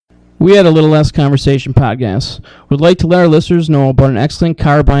We had a Little Less Conversation podcast. Would like to let our listeners know about an excellent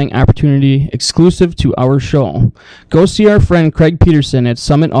car buying opportunity exclusive to our show. Go see our friend Craig Peterson at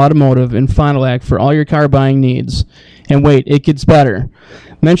Summit Automotive in Fond du Lac for all your car buying needs. And wait, it gets better.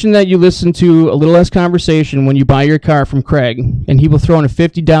 Mention that you listen to A Little Less Conversation when you buy your car from Craig, and he will throw in a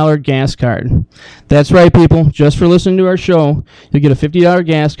 $50 gas card. That's right, people. Just for listening to our show, you'll get a $50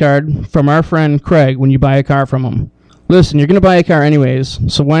 gas card from our friend Craig when you buy a car from him. Listen, you're going to buy a car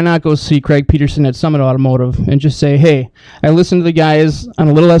anyways, so why not go see Craig Peterson at Summit Automotive and just say, hey, I listened to the guys on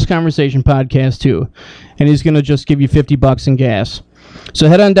A Little Less Conversation podcast too, and he's going to just give you $50 in gas. So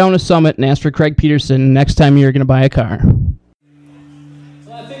head on down to Summit and ask for Craig Peterson next time you're going to buy a car.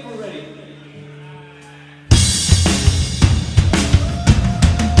 So I think we're ready.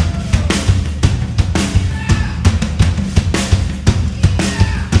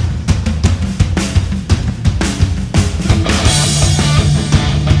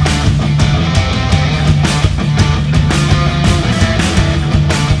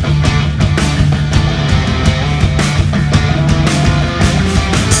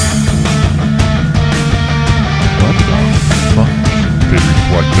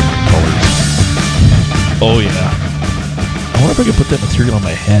 Oh, yeah. I wonder if I could put that material on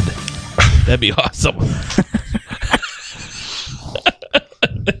my head. That'd be awesome.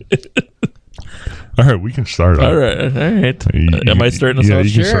 All right, we can start. All right. Am I starting us off?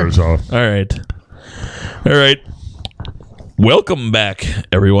 You can start us off. All right. Welcome back,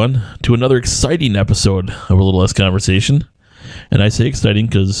 everyone, to another exciting episode of A Little Less Conversation. And I say exciting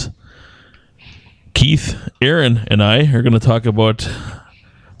because Keith, Aaron, and I are going to talk about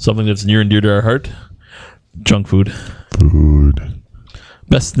something that's near and dear to our heart. Junk food.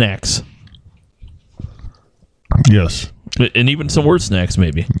 Best snacks. Yes. And even some worse snacks,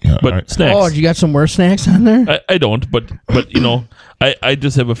 maybe. Yeah, but snacks. Oh, you got some worse snacks on there? I don't, but you know, I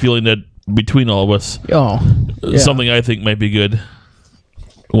just have a feeling that between all of us, something I think might be good,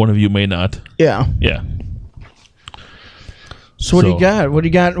 one of you may not. Yeah. Yeah. So what do you got? What do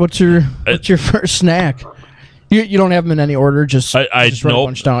you got? What's your first snack? You don't have them in any order, just I write a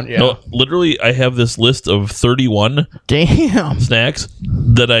bunch down. Yeah. No, literally, I have this list of 31 snacks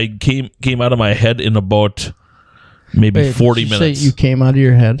that I came out of my head in about maybe 40 minutes. Say you came out of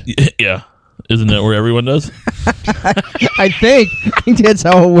your head? Yeah. Isn't that where everyone does? I think that's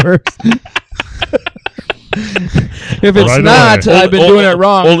how it works. If it's not, I've been doing it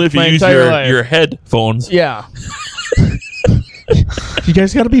wrong. Only if you use your headphones. Yeah. You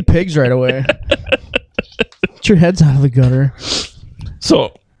guys got to be pigs right away. Get your heads out of the gutter.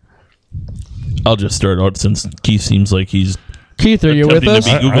 So, I'll just start out since Keith seems like he's Keith, are you with us?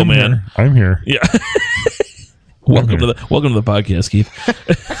 To be Google man. I'm here. Yeah. Welcome to the podcast, Keith.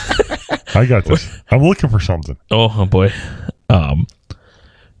 I got this. I'm looking for something. Oh boy. The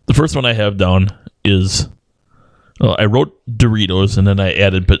first one I have down is I wrote Doritos and then I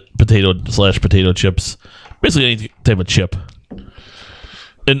added potato chips. Basically any type of chip.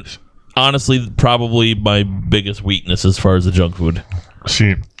 And honestly, probably my biggest weakness as far as the junk food.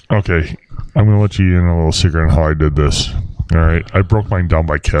 See, okay, I'm going to let you in a little secret on how I did this. All right, I broke mine down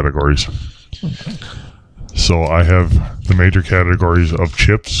by categories. So I have the major categories of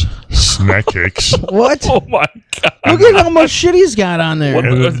chips, snack cakes. What? Oh my God. Look at how much shit he's got on there.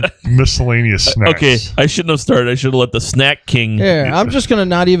 And miscellaneous snacks. Okay, I shouldn't have started. I should have let the Snack King. Yeah, I'm just going to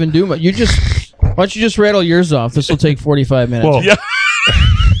not even do much. Why don't you just rattle yours off? This will take 45 minutes. Well, Yeah.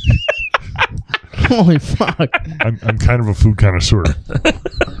 Holy fuck. I'm kind of a food connoisseur,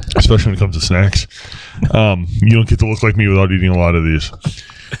 especially when it comes to snacks. You don't get to look like me without eating a lot of these.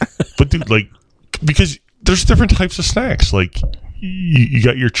 But dude, because there's different types of snacks. Like, you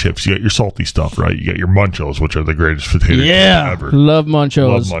got your chips, you got your salty stuff, right? You got your Munchos, which are the greatest potato chips ever. Love Munchos.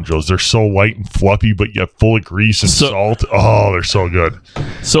 Love Munchos. They're so light and fluffy, but yet full of grease and salt. Oh, they're so good.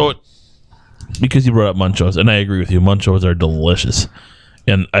 So, because you brought up Munchos, and I agree with you, Munchos are delicious.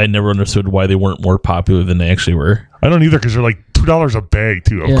 And I never understood why they weren't more popular than they actually were. I don't either, because they're like $2 a bag,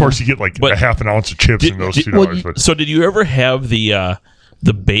 too. Of course, you get a half an ounce of chips in those $2. So did you ever have the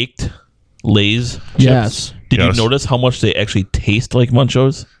baked Lay's chips? Yes. Did you notice how much they actually taste like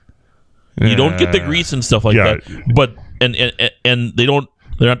Munchos? You don't get the grease and stuff like that. But and they're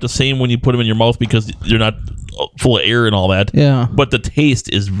not the same when you put them in your mouth because they're not full of air and all that. Yeah. But the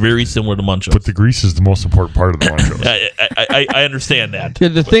taste is very similar to Munchos. But the grease is the most important part of the Munchos. I understand that. Yeah,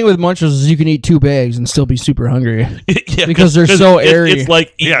 the thing with Munchos is you can eat 2 bags and still be super hungry. Yeah, because they're so airy. It's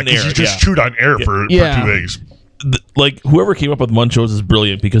like eating air. Because you just chewed on air for 2 days. Like, whoever came up with Munchos is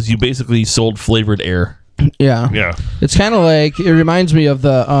brilliant because you basically sold flavored air. Yeah. Yeah. It's kind of like, it reminds me of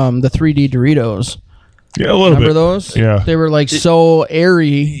the 3D Doritos. Yeah, a little Remember bit. those? Yeah. They were like so airy.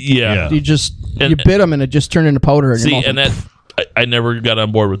 Yeah. You just And- you bit them and it just turned into powder. In your See, mouth. and that I never got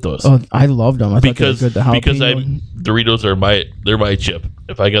on board with those Oh, I loved them. I because thought they were good. The because jalapeno. Doritos are my chip.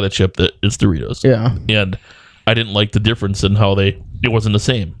 If I got a chip, that it's Doritos. Yeah. And I didn't like the difference in how it wasn't the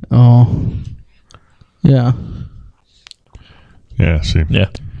same. Oh. Yeah. Yeah, see. Yeah.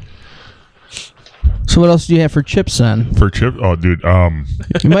 So what else do you have for chips then? For chip, oh, dude.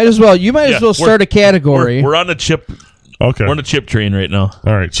 You might as well. You might Yeah, as well start a category. We're on a chip. Okay. We're on a chip train right now.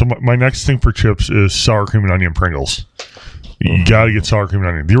 All right. So my next thing for chips is sour cream and onion Pringles. You got to get sour cream and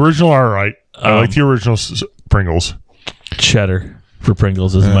onion. The original are all right. I like the original Pringles. Cheddar for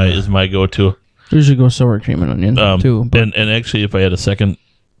Pringles is my go-to. Usually go sour cream and onion too. But And actually, if I had a second,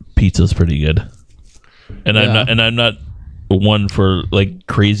 pizza's pretty good. And Yeah. I'm not one for like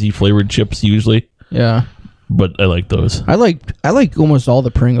crazy flavored chips usually, yeah, but I like those. I like almost all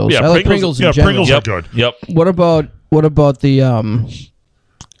the Pringles. Yeah, I like Pringles- Pringles in Yeah, general. Pringles Yep. are good. Yep. What about the Which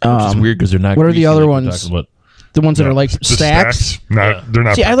is weird because they're not. what are the greasy other like we're ones? talking about. the ones that Yeah, are like the stacks? They're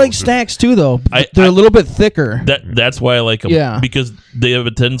not. See, I like Pringles, dude. stacks too, though. I- They're I- a little bit thicker. That's why I like them. Yeah. Because they have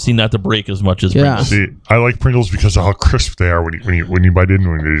a tendency not to break as much as Yeah. Pringles. See, I like Pringles because of how crisp they are when you bite into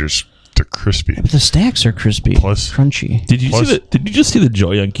them. They're crispy. But the stacks are crispy, Plus- crunchy. Did you Plus- Did you just see the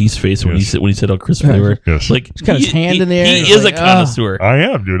joy on Keith's face when Yes. he said how crisp they were? Yes. Like He's got his hand in the air. He He's is like, a connoisseur. I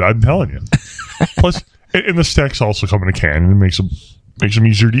am, dude. I'm telling you. Plus, and the stacks also come in a can, and it makes them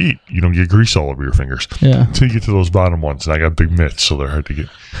easier to eat. You don't get grease all over your fingers. Yeah. Until you get to those bottom ones, and I got big mitts, so they're hard to get.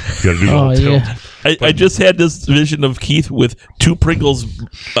 You got to do the Oh whole tilt. yeah. I just had this vision of Keith with two Pringles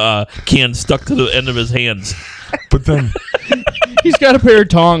cans stuck to the end of his hands. But then, He's got a pair of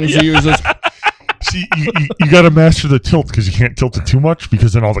tongs he uses. see, you got to master the tilt because you can't tilt it too much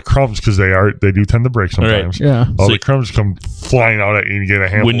because then all the crumbs, because they do tend to break sometimes. Yeah. All So- the crumbs come flying out at you, and you get a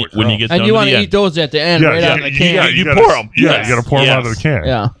handful. When you of crumbs. get And down you to want the to end. eat those at the end, right out of the can. you gotta- pour 'em. Yeah, Yes. you got to pour them Yes. out of the can.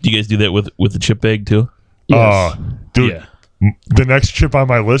 Yeah. Do you guys do that with the chip bag too? Yes. Dude, Yeah. the next chip on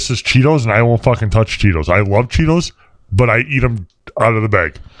my list is Cheetos, and I won't fucking touch Cheetos. I love Cheetos, but I eat them out of the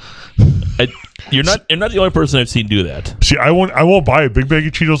bag. You're not the only person I've seen do that. See, I won't buy a big bag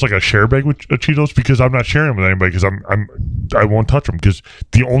of Cheetos, like a share bag with Cheetos, because I'm not sharing them with anybody. Because I won't touch them. Because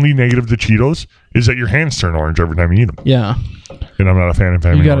the only negative to Cheetos is that your hands turn orange every time you eat them, Yeah. and I'm not a fan of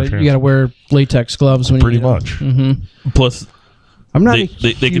having You orange gotta hands. wear latex gloves when Pretty you eat them. much. Plus, I'm not They-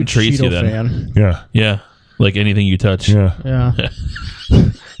 a they can huge trace you Cheeto then. fan. Yeah, yeah, like anything you touch. yeah, Yeah.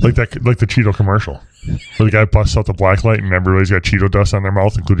 like the Cheeto commercial, where the guy busts out the black light and everybody's got Cheeto dust on their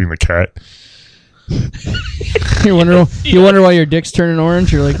mouth, including the cat. You wonder why your dick's turning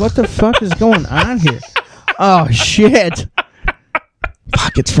orange. You're like, what the fuck is going on here? Oh shit!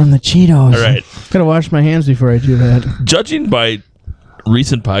 Fuck, it's from the Cheetos. All right. Gotta wash my hands before I do that. Judging by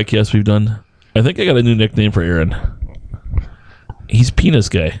recent podcasts we've done, I think I got a new nickname for Aaron. He's Penis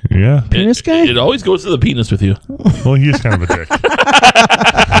Guy. Yeah, Penis guy? It always goes to the penis with you. well, he is kind of a dick.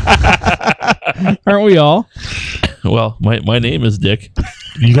 Aren't we all? Well, my name is Dick.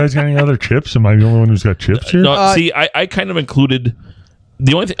 You guys got any other chips? Am I the only one who's got chips here? No, see, I kind of included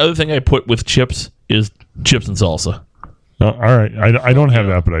the only other thing I put with chips is chips and salsa. Oh, all right, I don't have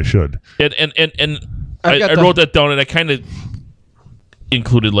that, but I should. And I've got I the- wrote that down, and I kind of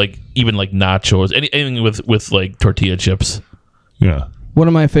included like even like nachos, anything with like tortilla chips. Yeah. One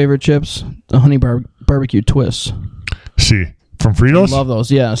of my favorite chips, the honey barbecue twists. See, from Fritos? Love those.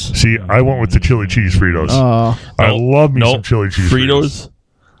 Yes. See, I went with the chili cheese Fritos. I No, love me no, some chili cheese Fritos,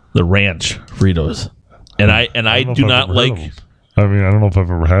 the ranch Fritos, and I don't know do if I've not ever heard like. of them. I mean, I don't know if I've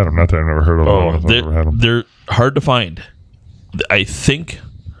ever had them. Not that I've never heard of them. I don't know if I've ever had them. They're hard to find. I think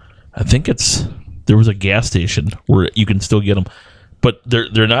it's there was a gas station where you can still get them, but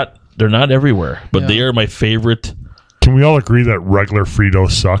they're not everywhere. But they Yeah. are my favorite. Can we all agree that regular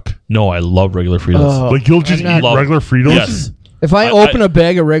Fritos suck? No, I love regular Fritos. Like, you'll just I'm eat not- regular Fritos? Yes, If I I- open a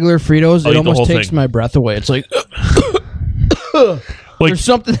bag of regular Fritos, I'll it eat the whole almost takes thing. my breath away. It's like Like, there's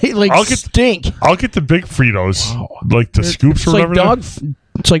something they like I'll get- stink. I'll get the big Fritos, like the scoops It's or like whatever.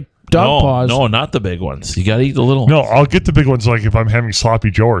 It's like dog paws. no, not the big ones. You gotta eat the little. No, I'll get the big ones like if I'm having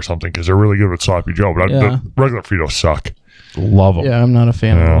Sloppy Joe or something because they're really good with Sloppy Joe. But Yeah. the regular Fritos suck. Love them. Yeah, I'm not a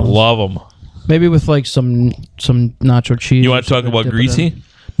fan Yeah. of those. Love them. Maybe with like some nacho cheese. You want to talk about Dip it greasy? in.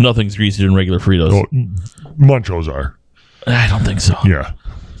 Nothing's greasier than regular Fritos. Oh, Munchos are. I don't think so. Yeah.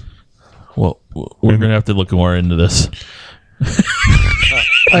 Well, we're gonna have to look more into this.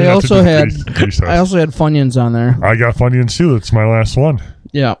 I have also to do had grease test. I also had Funyuns on there. I got Funyuns too. That's my last one.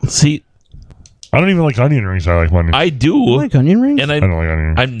 Yeah, See, I don't even like onion rings. I like Funyuns. I do, I like onion rings. and I don't like onion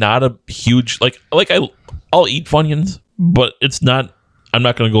rings. I'm not a huge I'll eat Funyuns, but it's not. I'm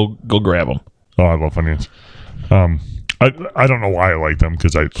not gonna go grab them. Oh, I love Funyuns. I don't know why I like them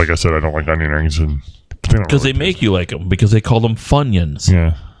because like I said, I don't like onion rings and Because they make you like them because they call them Funyuns.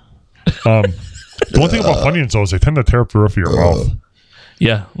 Yeah. The one thing about Funyuns though is they tend to tear up the roof of your mouth.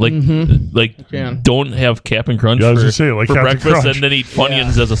 Yeah, like Yeah. don't have Cap'n Crunch Yeah, I was for, gonna say, like for Cap'n breakfast Crunch. and then eat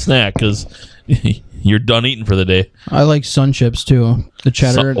Funyuns as a snack because you're done eating for the day. I like Sun Chips too. The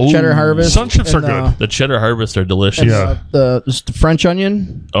cheddar, Sun- cheddar harvest. Sun Chips and, are good. The Cheddar Harvest are delicious. Yeah. The French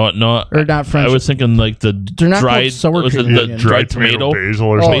onion. Oh no, Or not French. I was thinking like the They're not dried called sour was it cream the onions. dried tomato. basil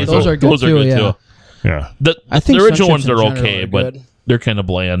or Oh, something. those are good too, yeah. Yeah. The I think original Sun ones Chips are in general okay, are but good. they're kind of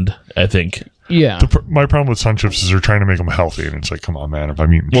bland. I think. Yeah. My problem with Sun Chips is they're trying to make them healthy, and it's like, come on, man. If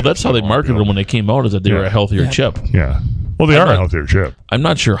I'm eating, Well, chips, that's how I they don't wanna marketed be them when they came out, is that they were a healthier chip. Yeah. Well, they I'm are a not- healthier chip. I'm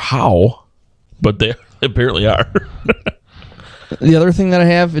not sure how, but they apparently are. The other thing that I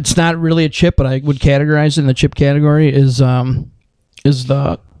have, it's not really a chip, but I would categorize it in the chip category, is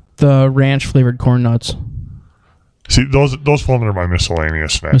the ranch flavored corn nuts. See, those fall under my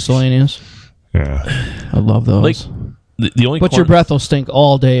miscellaneous snacks. Miscellaneous. Yeah. I love those. Like the only but corn- your breath will stink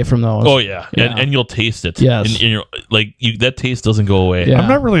all day from those. Oh yeah, Yeah. And you'll taste it. Yes. and you're like that taste doesn't go away. Yeah. I'm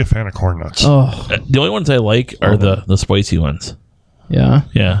not really a fan of corn nuts. Oh, The only ones I like are the spicy ones. yeah.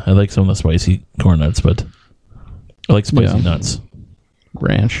 Yeah, I like some of the spicy corn nuts, but I like spicy Yeah. nuts.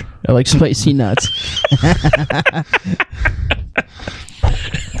 Ranch. I like spicy nuts.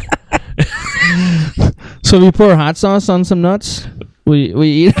 So if you pour hot sauce on some nuts, we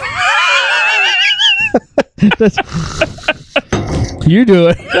eat. That's, you do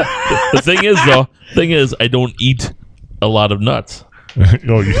it. The thing is, I don't eat a lot of nuts.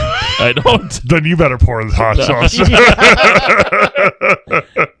 Oh, I don't then you better pour the hot sauce.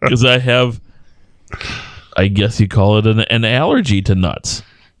 because I have, I guess you call it an allergy to nuts,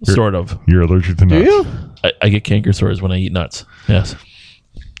 sort of. You're allergic to nuts. Do you? I get canker sores when I eat nuts. Yes.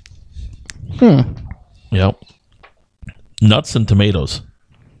 Yep. Nuts and tomatoes.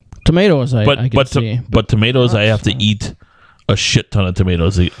 Tomatoes, I can But see. but tomatoes, I have to eat a shit ton of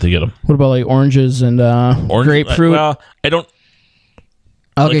tomatoes to get them. What about like oranges and grapefruit? Well, I don't.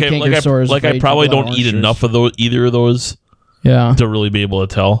 I'll Like get canker I sores. if I eat probably a lot of don't eat orange enough juice. of those either of those Yeah. to really be able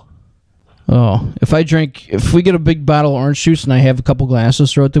to tell. Oh, if we get a big bottle of orange juice and I have a couple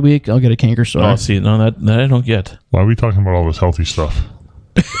glasses throughout the week, I'll get a canker sore. Oh, see, no, that I don't get. Why are we talking about all this healthy stuff?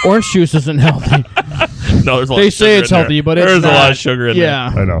 Orange juice isn't healthy. No, there's a lot They of say sugar it's in there. healthy, but it's there's not. a lot of sugar in Yeah.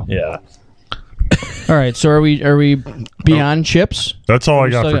 I know. there. Yeah. All right. So are we beyond chips? That's all I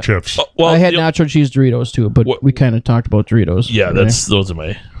got still for got- chips. Well, I had the- nacho cheese Doritos too, but What- we kind of talked about Doritos. Yeah, today. those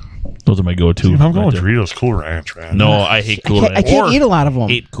are my go-to. If I'm going right with there. Doritos, Cool Ranch, man. No, I hate Cool I Ranch. can't eat a lot of them.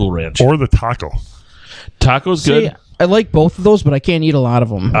 Hate Cool Ranch. Or the taco. Tacos See, good. I like both of those, but I can't eat a lot of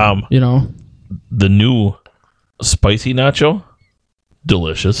them. You know, The new spicy nacho,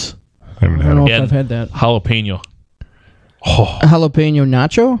 delicious. I haven't I had don't know it. if And I've had that. Jalapeno. A jalapeno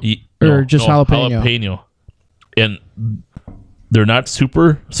nacho? Or just jalapeno? Jalapeno. And they're not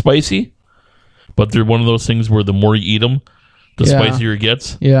super spicy, but they're one of those things where the more you eat them, the Yeah. spicier it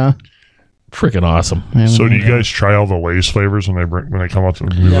gets. Yeah. Freaking awesome. I haven't So do had you that. guys try all the Lay's flavors when they come out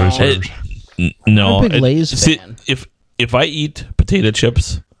with new Lay's flavors? No, I'm a big Lay's see, fan. if I eat potato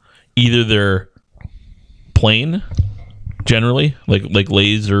chips, either they're plain, generally like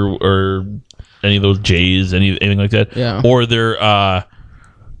Lay's or any of those J's, anything like that, Yeah. or they're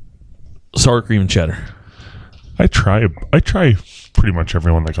sour cream and cheddar. I try pretty much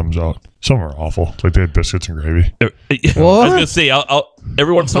everyone that comes out. Some are awful, like they had biscuits and gravy. I was gonna say I'll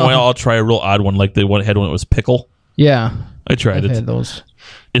every once in a while I'll try a real odd one, like the one I had when it was pickle. Yeah. I tried I've it. had those.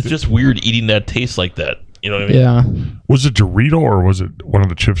 It's just weird eating that tastes like that. You know what I mean? Yeah. Was it Dorito or was it one of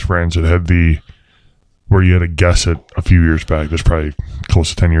the chips brands that had where you had to guess it a few years back? That's probably close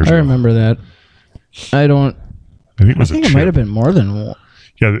to 10 years I ago. remember that. I I think it was think a it chip. might have been more than one.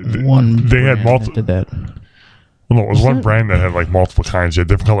 Yeah, they had brand multiple. that did that. Well, no, it was Was one it? brand that had like multiple kinds. They had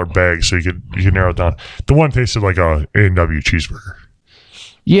different color bags, so you could narrow it down. The one tasted like a A&W cheeseburger.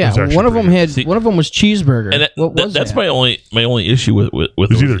 Yeah, It's actually one of them pretty had good. See- one of them was cheeseburger. And What was that's that? my only issue with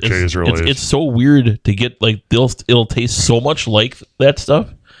It's those. either J's or Lay's. It's so weird to get like it'll taste so much like that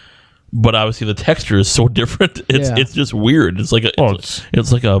stuff, but obviously the texture is so different. Yeah. It's just weird. It's like Oh,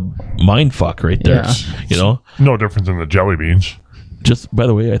 it's like a mind fuck right there. Yeah. You know. No different than the jelly beans. Just by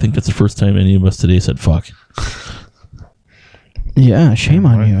the way, I think that's the first time any of us today said fuck. Yeah, shame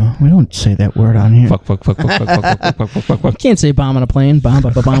on you. We don't say that word on here. Fuck. You can't say bomb on a plane. Bomb,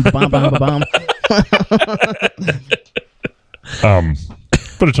 bomb, bomb, bomb, bomb, bomb.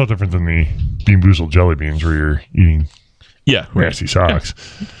 But it's no different than the Bean Boozled jelly beans where you're eating Yeah, right. nasty socks.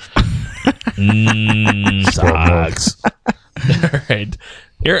 Socks. All right.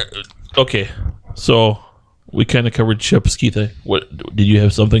 Here, Okay, so we kind of covered chips, Keith. What did you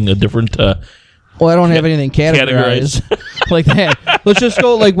have something a different? Well, I don't have anything categorized like that. Let's just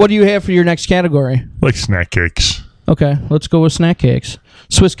go. Like, what do you have for your next category? Like snack cakes. Okay, let's go with snack cakes.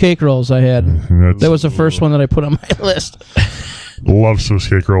 Swiss cake rolls. I had. That was the first one that I put on my list. Love Swiss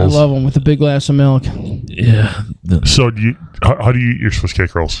cake I rolls. love them with a big glass of milk. Yeah. So how do you eat your Swiss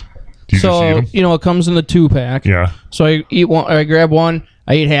cake rolls? Do you just eat So them? you know, it comes in the 2-pack. Yeah. So I eat one. I grab one.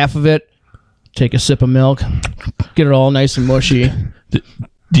 I eat half of it. Take a sip of milk. Get it all nice and mushy.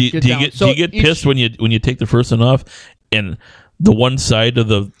 Do you down. get So do you get each- pissed when you take the first one off and the one side of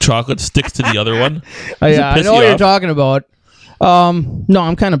the chocolate sticks to the other one? Does it Yeah, I piss know you what you're off? talking about. No,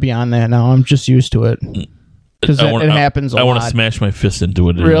 I'm kind of beyond that now. I'm just used to it because it happens a I lot. want to smash my fist into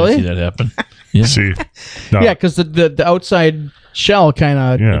it. Really? I see that happen. Yeah. See. No. Yeah, because the outside shell kind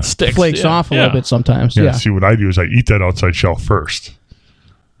of Yeah. Sticks, flakes yeah, off a yeah. little bit sometimes. Yeah. Yeah. See, what I do is I eat that outside shell first.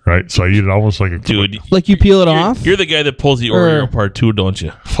 Right? So I eat it almost like a Dude, Like you peel it off. you're the guy that pulls the Oreo apart too, don't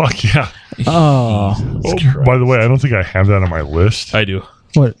you? Fuck yeah. Oh, Oh, by the way, I don't think I have that on my list. I do.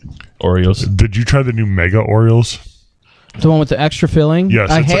 what? Oreos. Did you try the new Mega Oreos? The one with the extra filling?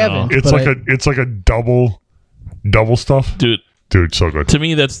 Yes, I it's haven't. It's but like it's like a double stuff. Dude, So good. to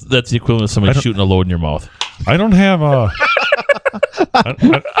me that's the equivalent of somebody shooting a load in your mouth. I don't have a.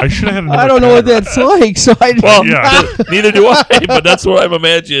 I should have had another I don't know what category. that's like, so I Well, Yeah. neither do I, but that's what I'm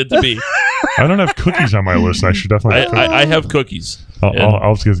imagining it to be. I don't have cookies on my list. I should definitely have cookies. I have cookies.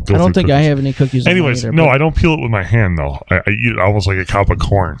 I'll just go I don't through think I cookies. have any cookies. on Anyways, either, no, but- I don't peel it with my hand, though. I eat it almost like a cob of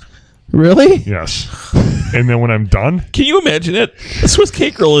corn. Really? Yes. And then when I'm done, Can you imagine it? A Swiss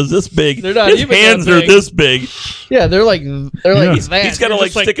cake roll is this big. They're not his even that hands are big. this big. Yeah, they're like Yeah. that. He's got to They're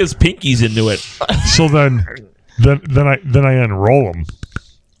like just stick his pinkies into it. so then I unroll them.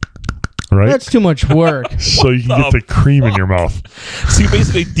 Right? That's too much work. So you can get the cream in your mouth. So you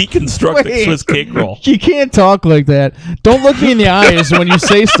basically deconstruct the Wait. Swiss cake roll. You can't talk like that. Don't look me in the eyes when you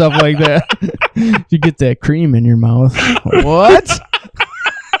say stuff like that. You get that cream in your mouth. What?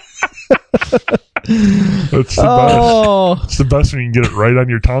 That's the best. Oh. It's the best when you can get it right on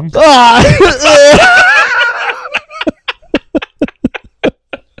your tongue.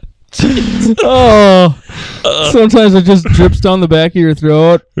 Oh. Sometimes it just drips down the back of your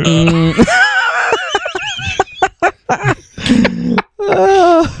throat.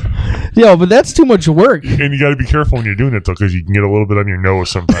 Yeah, but that's too much work. And you got to be careful when you're doing it, though, because you can get a little bit on your nose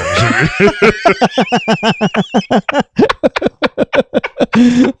sometimes.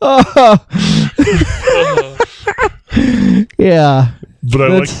 Yeah. But I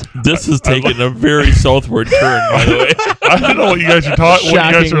like. That's- This is taking a very southward turn, by the way. I don't know what you guys are talking. What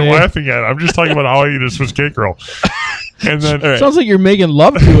you guys are Shockingly. laughing at. I'm just talking about how I eat a Swiss cake roll. And then, Sounds like you're making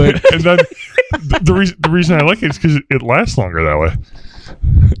love to it. and then the reason I like it is because it lasts longer that way.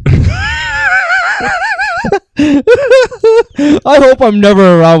 I hope I'm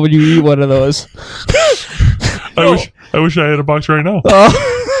never around when you eat one of those. I wish I had a box right now.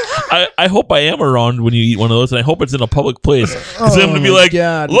 I hope I am around when you eat one of those, and I hope it's in a public place. Because I'm going to be my like,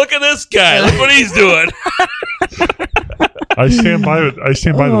 God. look at this guy. Look what he's doing. I stand by it. I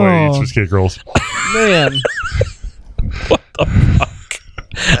stand by the way I eat Oh. Swiss cake rolls. Man.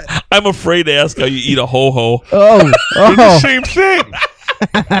 I'm afraid to ask how you eat a ho-ho. Oh. They're the Oh. same thing.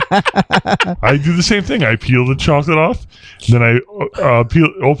 I do the same thing. I peel the chocolate off, then I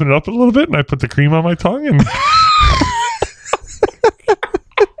open it up a little bit, and I put the cream on my tongue, and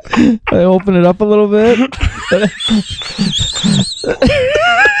I open it up a little bit.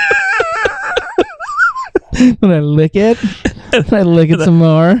 And I lick it. And I lick it some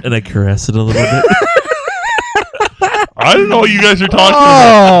more. And I caress it a little bit. I don't know what you guys are talking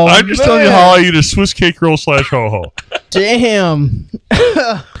Oh, about. I'm just telling you man. how I eat a Swiss cake roll / ho-ho. Damn.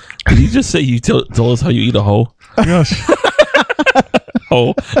 Did you just say you told us how you eat a ho? Yes.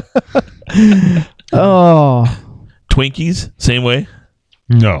 Ho. Oh. Twinkies, same way?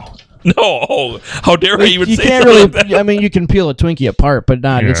 No. No. Oh, how dare I even You say can't something really. like that? I mean, you can peel a Twinkie apart, but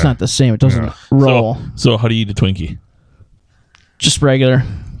not. It's Yeah. not the same. It doesn't Yeah. roll. So how do you eat a Twinkie? Just regular.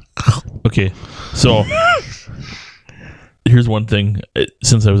 Okay, so here's one thing.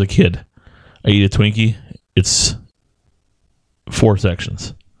 Since I was a kid, I eat a Twinkie. It's 4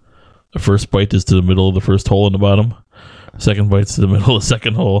 sections. The first bite is to the middle of the first hole in the bottom. Second bite's to the middle of the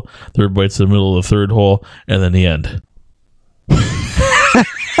second hole. Third bite's to the middle of the third hole, and then the end.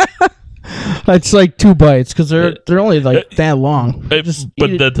 It's like 2 bites because they're only like that long. But Just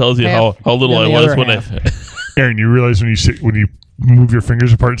eat it that tells you half, how little then I the was other when half. Aaron, you realize when you move your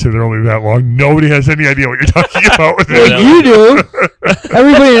fingers apart and say they're only that long, nobody has any idea what you're talking about with Well, it. Yeah. you do.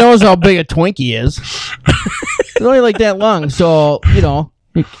 Everybody knows how big a Twinkie is. It's only like that long, so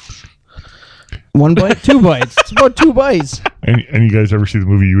 1 bite, 2 bites. It's about 2 bites. And you guys ever see the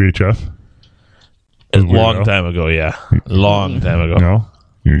movie UHF? A long time ago, yeah. Long time ago. No?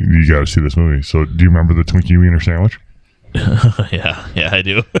 You got to see this movie. So, do you remember the Twinkie Wiener sandwich? Yeah, I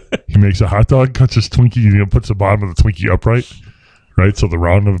do. He makes a hot dog, cuts his Twinkie, puts the bottom of the Twinkie upright, right? So the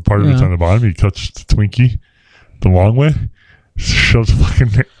round of part of it's on the bottom. He cuts the Twinkie the long way, shoves a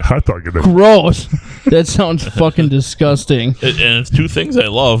fucking hot dog in there. Gross. That sounds fucking disgusting. And it's two things I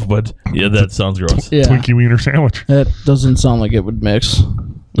love, but yeah, that sounds gross. Yeah. Twinkie Wiener sandwich. That doesn't sound like it would mix Is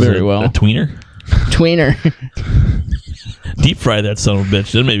very it well. A tweener? Tweener. Deep fry that son of a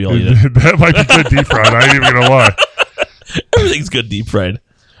bitch. Then maybe I'll eat it. That might be good deep fried. I ain't even going to lie. Everything's good deep fried.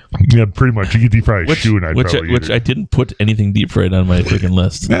 Yeah, pretty much. You get deep fried shoe and I'd probably eat I it. didn't put anything deep fried on my freaking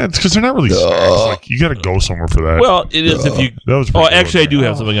list. Yeah, it's because they're not really snacks. Like, you got to go somewhere for that. Well, it is if you. That was Oh, pretty actually, I good. do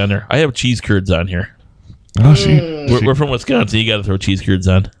have something on there. I have cheese curds on here. Oh, see? We're from Wisconsin. You got to throw cheese curds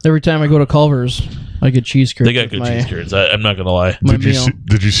on. Every time I go to Culver's, I get cheese curds. They got with good my- cheese curds. I'm not gonna lie. My Did you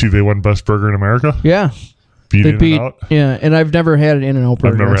meal. see they won Best Burger in America? Yeah. Beat They In beat. and Out? Yeah, and I've never had an In-N-Out I've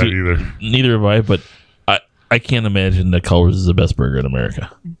burger. never had it either. Neither have I, but I can't imagine that Culver's is the best burger in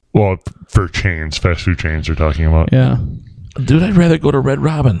America. Well, for chains, fast food chains they're talking about. Yeah. Dude, I'd rather go to Red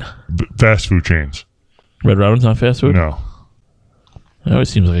Robin. Fast food chains. Red Robin's not fast food? No. It always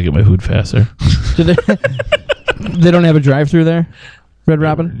seems like I get my food faster. Do they? They don't have a drive-through there. Red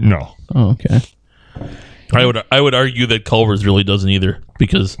Robin. No. Oh, okay. I would argue that Culver's really doesn't either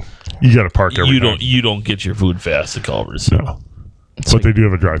because You got to park every time. you don't get your food fast at Culver's. No. But they do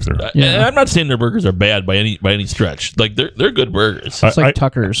have a drive-thru. And I'm not saying their burgers are bad by any stretch. Like they're good burgers. It's like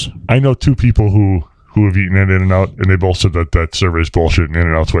Tucker's. I know two people who have eaten at In-N-Out, and they both said that survey's bullshit, and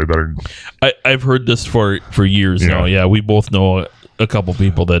In-N-Out's way better. I've heard this for years now. Yeah, we both know a couple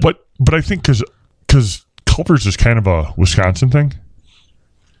people that. But I think because Culver's is kind of a Wisconsin thing.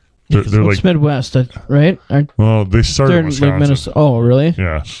 They're like, It's Midwest, right? well, they started They're in in Wisconsin. like Minnesota. Oh, really?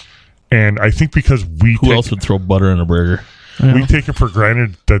 Yeah. And I think because who else would throw butter in a burger? we take it for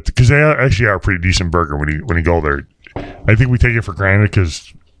granted that because they actually are a pretty decent burger when you go there. I think we take it for granted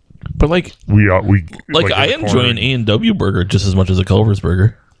because But like we I in the enjoy corner- an A&W burger just as much as a Culver's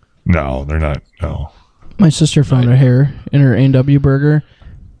burger. No, they're not. No. My sister found a hair in her A&W burger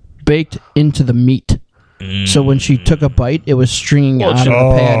baked into the meat. So when she took a bite, it was stringing out of the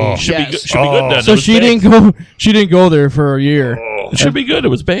patty. Should be Yes. good then. So It was she baked. didn't go there for a year. It should be good. It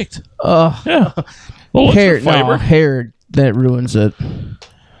was baked. Yeah. Well, what's Hair, the fiber? no, hair that ruins it. I'm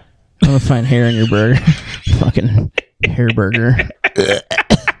gonna find hair in your burger. Fucking hair burger.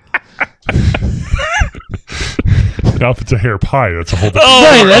 Now, if it's a hair pie, that's a whole different.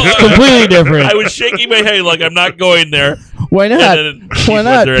 Right, that's completely different. I was shaking my head like I'm not going there. Why not? And then she Why went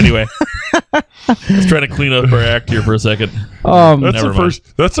not? there anyway. I was trying to clean up our act here for a second. Um, That's Never the mind.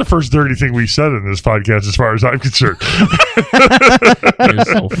 first. That's the first dirty thing we said in this podcast, as far as I'm concerned. You're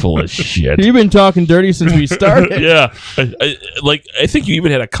so full of shit. you've been talking dirty since we started. Yeah. I think you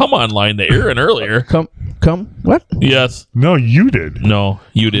even had a come on line to Aaron earlier. Come, what? Yes. No, you did. No,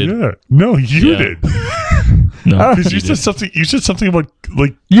 you did. Yeah. No, you Yeah. did. No, Because you did. said something. You said something about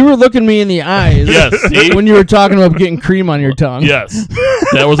like. You were looking me in the eyes. Yes, see? When you were talking about getting cream on your tongue. Yes.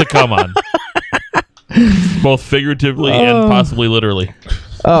 That was a come on. Both figuratively and possibly literally.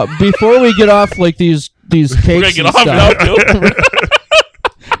 Before we get off like these cakes, We're going to get and off now, stuff,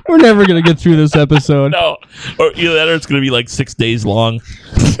 too. we're never gonna get through this episode. No. Or either that or it's going to be like 6 days long.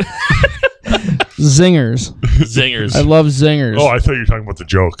 Zingers. Zingers. I love zingers. Oh, I thought you were talking about the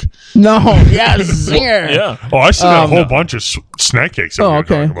joke. No, yeah, zinger. Yeah. Oh, I still got a whole no. bunch of snack cakes. that Oh, we were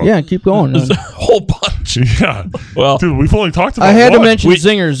okay. talking about. Yeah, keep going. There's a whole bunch. Yeah. Well, Dude, we've only talked about. I had to one. mention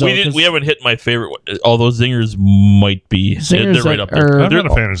zingers though. we, didn't, 'cause we haven't hit my favorite one. Although zingers might be. Zingers they're right are- up there. are- I'm They're-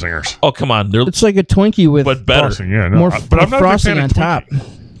 not a fan of zingers. oh, come on. They're, it's like a Twinkie with but better. Frosting, yeah, no, more but I'm not a big frosting fan on of top.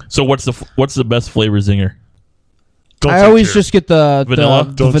 Twinkie. So what's the best flavor zinger? Don't I say always cherry. just get the Vanilla?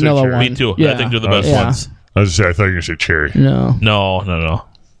 the Don't say vanilla cherry. one. Me too. Yeah. I think they're the best Yeah. ones. I was gonna say, I thought you were gonna say cherry. No. No.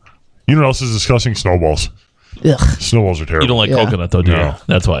 You know what else is disgusting? Snowballs. Ugh. Snowballs are terrible. You don't like Yeah. coconut though, do No. you?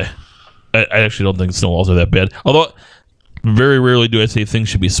 That's why. I actually don't think snowballs are that bad. Although, very rarely do I say things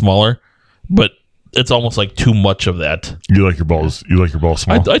should be smaller, but it's almost like too much of that. You like your balls. You like your balls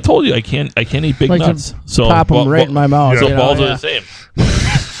small. I told you I can't eat big Like to nuts. So pop them right in my mouth. So you know, balls yeah. are the same.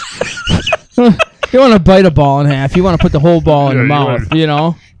 You want to bite a ball in half. You want to put the whole ball in Yeah, your you mouth. wanna- You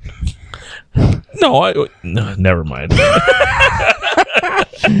know. No, never mind.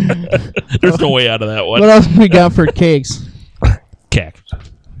 There's no way out of that one. What else we got for cakes? Cack.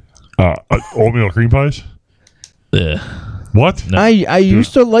 Oatmeal cream pies. Ugh. What? No. I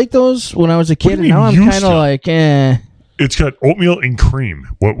used to like those when I was a kid, do and you now mean I'm used kind to? of like, eh. it's got oatmeal and cream.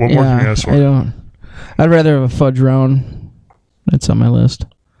 What more can you ask for? I don't. I'd rather have a fudge round. That's on my list.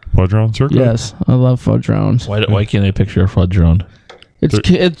 Fudge rounds are good. Yes, I love fudge rounds. Why can't I picture a fudge round? It's like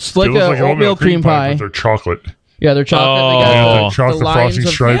They look a like an oatmeal cream pie. but they're chocolate. Yeah, they're chocolate. Oh. They got Yeah, Oh. the chocolate the lines frosting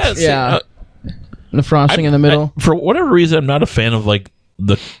of- stripes. Yeah. And the frosting in the middle. For whatever reason, I'm not a fan of like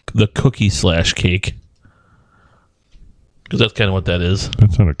the cookie / cake, because that's kind of what that is.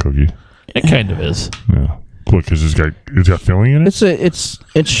 That's not a cookie. It kind of is. Yeah. Look, because it's got filling in it.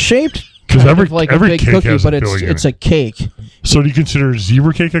 It's shaped 'Cause kind every- of like every a big cake cookie, has a but filling in it's it. a cake. So do you consider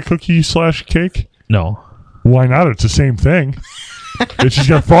zebra cake a cookie / cake? No. Why not? It's the same thing. It's just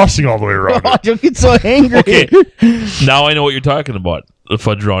got frosting all the way around Oh, it. don't get so angry. Okay. Now I know what you're talking about. The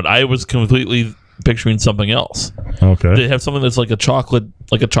fudge round. I was completely picturing something else. Okay. They have something that's like a chocolate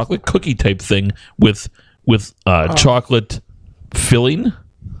cookie type thing with chocolate filling,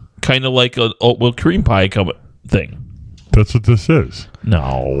 kind of like an oatmeal cream pie thing. That's what this is.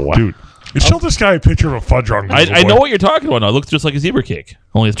 No, Dude, show this guy a picture of a fudge round. I know what you're talking about now. It looks just like a zebra cake,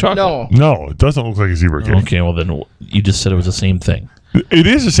 only it's chocolate. No. No, it doesn't look like a zebra cake. Okay, well then you just said it was the same thing. It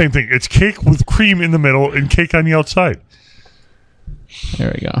is the same thing. It's cake with cream in the middle and cake on the outside.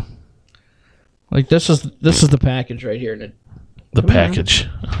 There we go. Like this is the package right here. And it, The package.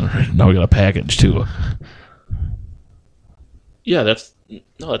 All right, now we got a package too. Yeah, that's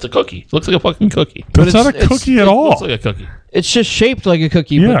a cookie. Looks like a fucking cookie. That's not it's- a cookie at it all. Looks like a cookie, it's just shaped like a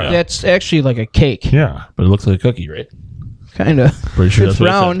cookie, Yeah. but that's actually like a cake. Yeah. but it looks like a cookie, right? Kind of. Pretty sure It's that's what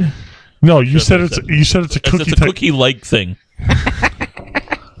I said. round. No, you said what it's I said. you said it's a cookie It's a type. cookie-like thing.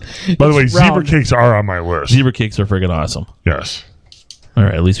 By the way, It's zebra round. cakes are on my list. Zebra cakes are freaking awesome. Yes. All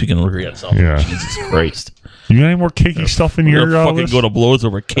right, at least we can agree on something. Yeah. Jesus Christ. You got any more cakey stuff in We're your gonna fucking list? go to blows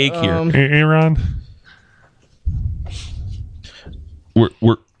over cake here. Aaron?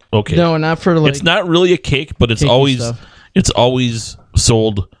 We're okay. No, not for like. It's not really a cake, but it's Cakey stuff. always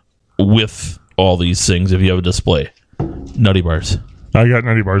sold with all these things if you have a display. Nutty bars. I got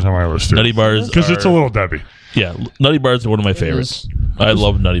Nutty Bars on my list too. Nutty bars Because it's a are- Little Debbie. Yeah, Nutty bars are one of my favorites. I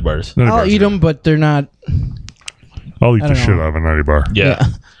love Nutty bars. Nutty I'll Bars eat are- them, but they're not. I'll eat I the don't shit know. out of a Nutty Bar. Yeah.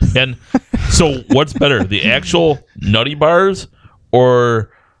 And so what's better, the actual Nutty bars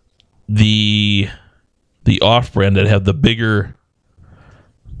or the off-brand that have the bigger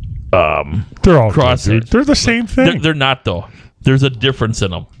They're all Cross good, dude. it. They're the same thing. they're not though. There's a difference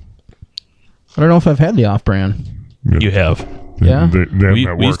in them. I don't know if I've had the off-brand. You have. Yeah? They have We,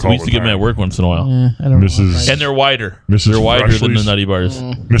 them at we work used to, all we used the to get them time. at work once in a while. I don't Mrs. know. And they're wider. Mrs. They're wider than the Freshley's. Nutty bars.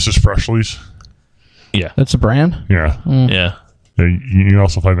 Mrs. Freshly's. Yeah. That's a brand? Yeah. Yeah. Yeah, you can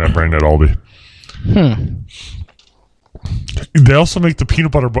also find that brand at Aldi. They also make the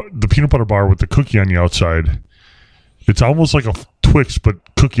peanut butter bar with the cookie on the outside. It's almost like a Twix, but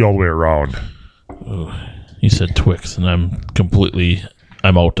cookie all the way around. You said Twix, and I'm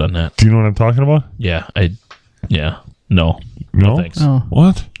out on that. Do you know what I'm talking about? Yeah. No. No. Thanks. Oh.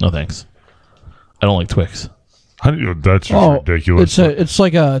 What? No thanks. I don't like Twix. How do you, that's just Oh, ridiculous. it's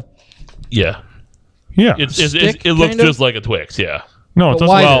like a Yeah. yeah. It Stick, looks kind of? just like a Twix, yeah. No, it doesn't.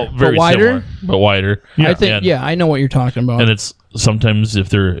 wider. Well, very But wider? similar, but wider. I think And- I know what you're talking about. And it's sometimes if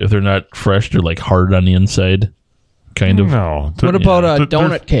they're not fresh, they're like hard on the inside, kind of. No. What about They're-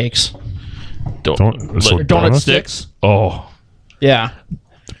 donut cakes? Don't, so like Donut Donuts? sticks? oh, Yeah.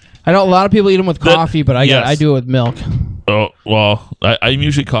 I know a lot of people eat them with That- coffee, but yes. I do it with milk. oh. Well, I'm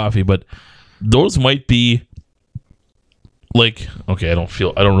usually coffee, but those might be like okay. I don't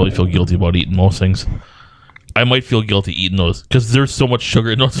really feel guilty about eating most things. I might feel guilty eating those because there's so much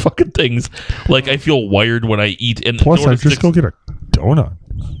sugar in those fucking things. Like I feel wired when I eat. And Plus, I donut just sticks, go get a donut.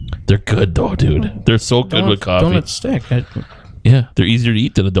 they're good though, dude. They're so good with coffee. Donut stick. Yeah, they're easier to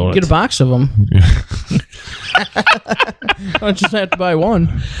eat than a donut. Get a box of them. I just have to buy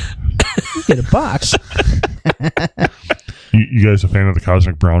one. Get a box. You guys a fan of the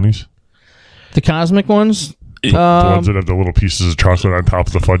Cosmic Brownies? The cosmic ones. The ones that have the little pieces of chocolate on top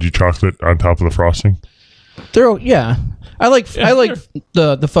of the fudgy chocolate on top of the frosting? They're I like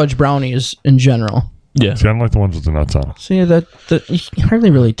the fudge brownies in general. Yeah. See, I don't like the ones with the nuts on them. See that you can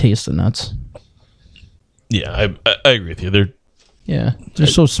hardly really taste the nuts. Yeah, I agree with you. Yeah, they're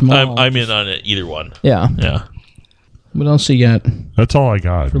so small. I'm in on it. Either one. Yeah. Yeah. What else you got? That's all I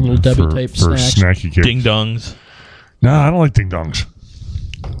got. For Little Debbie type for snacks. snacky cake. Ding dongs. Nah, I don't like ding dongs.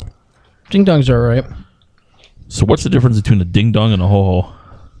 Ding dongs are alright. So what's the difference between a ding dong and a ho ho?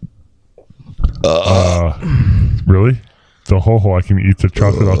 Really? The ho-ho, I can eat the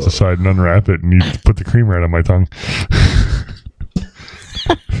chocolate off the side and unwrap it and put the cream right on my tongue.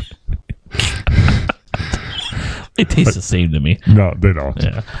 They taste the same to me. No, they don't.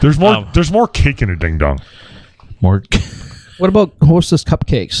 Yeah. There's more cake in a ding dong. More What about Hostess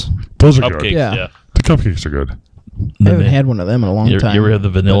cupcakes? Those are cupcakes. good. Yeah. The cupcakes are good. I haven't had one of them in a long You time. ever have the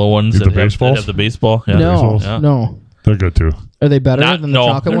vanilla ones? The that have- baseballs? that have the baseball? Yeah. no, Baseballs? Yeah. no. They're good too. Are they better than the No,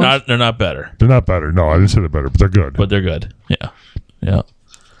 chocolate they're ones? not. They're not better, They're not better. No, I didn't say they're better, but they're good. but they're good. Yeah. Yeah.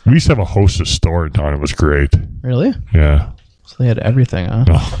 We used to have a Hostess store in town. It was great. Really? Yeah. So they had everything, huh?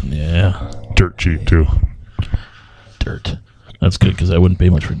 Oh, Yeah. dirt cheap too. Dirt. That's good because I wouldn't pay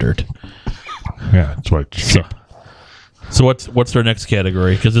much for dirt. Yeah, that's why it's cheap. So what's their next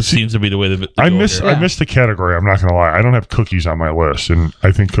category? Because this seems to be the way that I missed the category. I'm not gonna lie. I don't have cookies on my list, and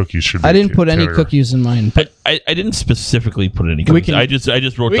I think cookies should be I didn't put any category. cookies in mine. But I didn't specifically put any cookies. can- I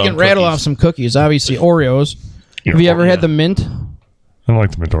just wrote we down can rattle cookies. off some cookies. Obviously, Oreos. Yeah, Have you ever yeah. had the mint? I don't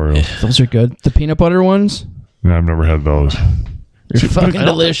like the mint Oreos. Those are good. The peanut butter ones? No, I've never had those. They're fucking I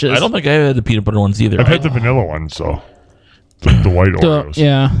don't delicious. think I've had the peanut butter ones either. I've had the vanilla ones though. The white Oreos.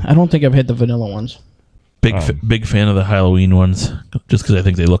 Yeah, I don't think I've had the vanilla ones. Big fan of the Halloween ones, just because I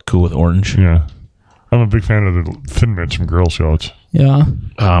think they look cool with orange. Yeah. I'm a big fan of the Thin Mints from Girl Scouts. Yeah.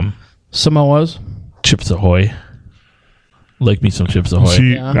 Um, Samoas. Chips Ahoy. Like me some Chips Ahoy.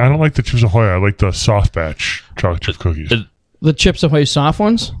 See, Yeah. I don't like the Chips Ahoy. I like the soft batch chocolate chip cookies. The Chips Ahoy soft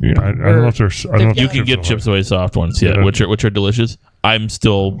ones? Yeah, I don't know if there's. I don't know if you they're can get Ahoy. Chips Ahoy soft ones, yeah, Yeah. which are delicious. I'm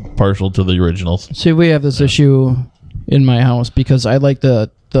still partial to the originals. See, we have this issue in my house because I like the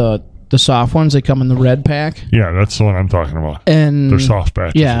soft ones. They come in the red pack. Yeah, that's the one I'm talking about. And They're soft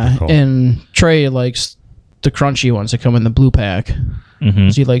batches. Yeah, and Trey likes the crunchy ones that come in the blue pack. Mm-hmm.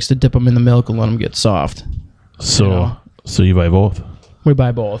 He likes to dip them in the milk and let them get soft. So you buy both. We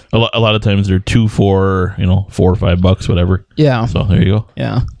buy both. A lot of times they're 2 for $4 or $5, whatever. Yeah, So there you go.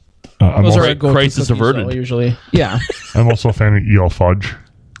 yeah. I'm, Those also, are our go-to crisis cookies, averted. though, usually. Yeah, I'm also a fan of EL Fudge.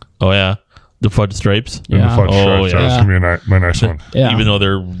 Oh yeah, the fudge stripes. And Yeah. the fudge Oh, stripes. yeah. That's going to be my next one. yeah. Even though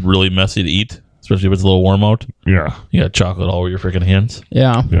they're really messy to eat, especially if it's a little warm out. Yeah. You got chocolate all over your freaking hands.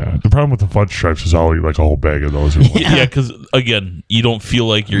 yeah. Yeah. The problem with the fudge stripes is I'll eat like a whole bag of those. Yeah, because again, you don't feel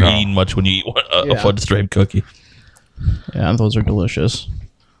like you're No. eating much when you eat a Yeah. fudge stripe cookie. Yeah, those are delicious.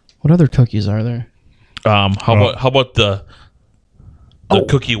 What other cookies are there? How about the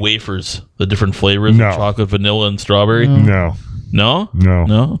cookie wafers, the different flavors, No. chocolate, vanilla, and strawberry? No. No, No.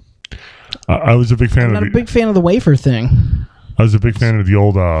 no. I was a big fan I'm of not the. a big fan of the wafer thing. I was a big fan of the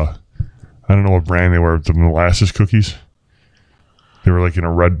old. I don't know what brand they were. The molasses cookies. They were like in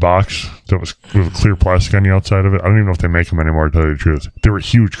a red box that was with a clear plastic on the outside of it. I don't even know if they make them anymore. To tell you the truth, they were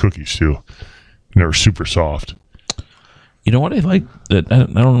huge cookies too, and they were super soft. You know what I like? That I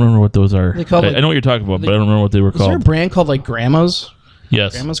don't remember what those are. They call I it- know what you're talking about, but I don't remember what they were Is there a called. brand called like Grandma's?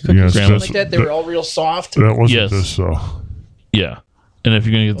 Yes. Grandma's cookies? Yes, Something Grandma's- like that? They were all real soft. That wasn't Yes. this though. Yeah. And if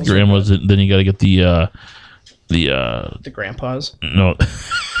you're gonna get the grandmas, then you got to get the The Grandpa's. no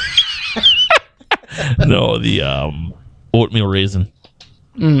no the oatmeal raisin.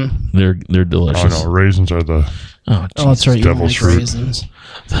 They're Oh delicious. no, raisins are the. Oh, Oh, that's right. You don't Devil's like fruit. raisins.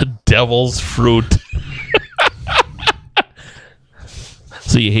 the devil's fruit.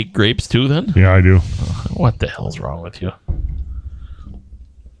 So you hate grapes too? Then Yeah, I do. what the hell's wrong with you?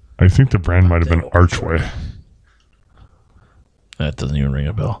 I think the brand might have been Archway. That doesn't even ring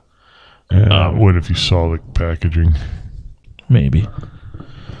a bell. Yeah, it would if you saw the packaging. Maybe.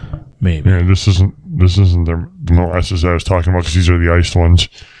 Yeah, this isn't the molasses I was talking about because these are the iced ones.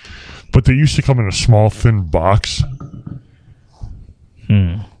 But they used to come in a small, thin box.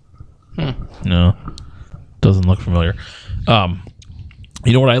 No, doesn't look familiar.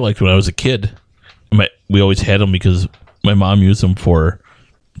 You know what I liked when I was a kid? We always had them because my mom used them for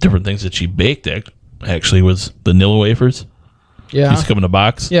different things that she baked. Actually, was vanilla wafers. Yeah. Used to come in a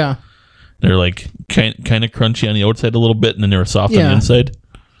box. Yeah. They're like kind of crunchy on the outside a little bit, and then they were soft on Yeah. the inside.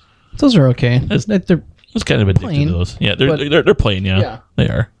 Those are okay. They're I was kind of addicted Plain, to those. Yeah, but- they're plain. Yeah, Yeah. they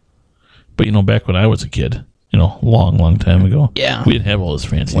are. But back when I was a kid, long time ago. Yeah. we didn't have all this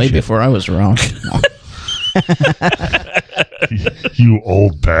fancy way shit. before I was around. You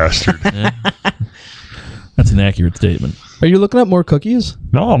old bastard. That's an accurate statement. Are you looking up more cookies?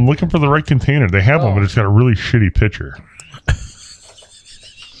 No, I'm looking for the right container. They have one, but it's got a really shitty picture.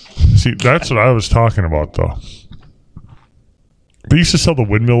 See, that's what I was talking about, though. They used to sell the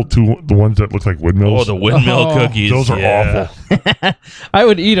windmill the ones that look like windmills. Oh, the windmill Oh. cookies. Those are yeah. awful. I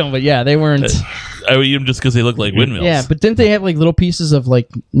would eat them, but yeah, they weren't. I would eat them just because they look like windmills. Yeah, but didn't they have like little pieces of like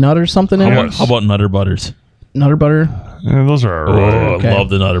nut or something in how it? about, Yes. how about Nutter Butters? Nutter butter. Yeah, those are Oh, alright. okay. I love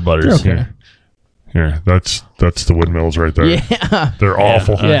the Nutter Butters. Okay. Here, that's the windmills right there. Yeah. They're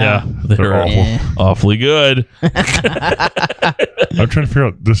awful. Yeah. They're, They're awful. Yeah. awfully good. I'm trying to figure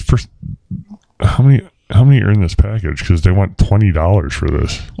out this first. How many? how many are in this package? Because they want $20 for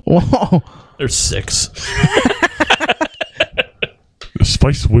this. Whoa. There's 6.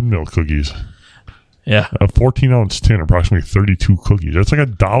 Spiced windmill cookies. Yeah. A 14-ounce tin, approximately 32 cookies. That's like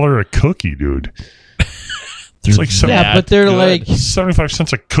 $1 a cookie, dude. It's like Yeah, but they're like 75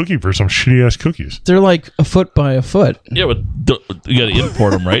 cents a cookie for some shitty ass cookies. they're like a foot by a foot. Yeah, but you got to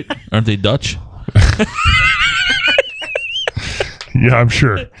import them, right? Aren't they Dutch? Yeah, I'm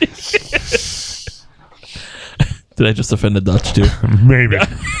sure. Did I just offend the Dutch too? Maybe.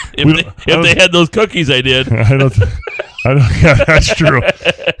 If they had those cookies, I did. I don't. Yeah, that's true.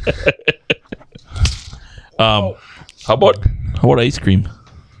 How about ice cream?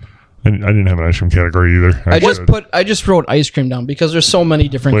 I didn't have an ice cream category either. I just wrote ice cream down because there's so many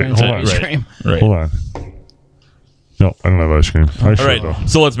different Wait, kinds of hold on. ice Right. cream. Right. Hold on. No, I don't have ice cream. I All should, right. though.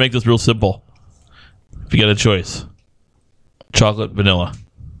 So let's make this real simple. If you got a choice, chocolate, vanilla.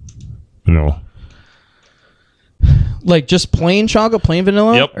 Vanilla. Like just plain chocolate, plain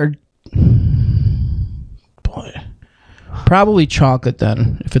vanilla? Yep. Or boy. Probably chocolate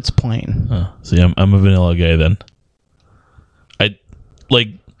then, if it's plain. See, I'm a vanilla guy then. I like,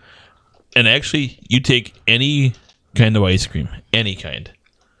 and actually, you take any kind of ice cream, any kind.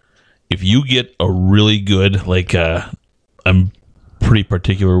 If you get a really good, like, I'm pretty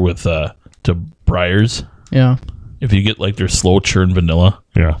particular with to Breyers. Yeah. If you get like their slow churn vanilla,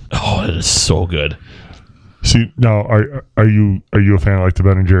 Yeah. oh, it is so good. See, now are you a fan of like the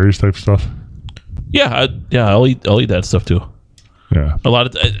Ben and Jerry's type stuff? Yeah, I'll eat that stuff too. Yeah. A lot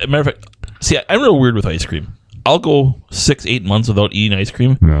of matter of fact, see, I'm real weird with ice cream. I'll go 6-8 months without eating ice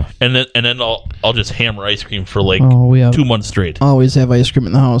cream, No. and then I'll just hammer ice cream for like Oh, we have 2 months straight. always have ice cream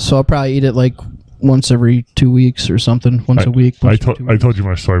in the house, so I'll probably eat it like once every 2 weeks or something. Once a week. I told you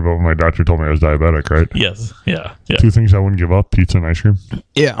my story about when my doctor told me I was diabetic, right? Yes, yeah. 2 things I wouldn't give up: pizza and ice cream.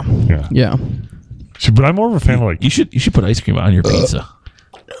 Yeah. Yeah. Yeah. See, but I'm more of a fan of like You should put ice cream on your pizza.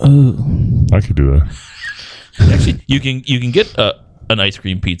 I could do that. Actually, you can get an ice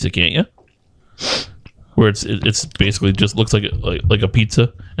cream pizza, can't you? Where it's basically just looks like a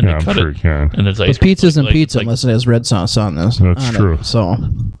pizza, and Yeah, they I'm cut sure it, you can. and it's But ice cream. pizza isn't Like- pizza like- unless it has red sauce on this. That's on it. true. So,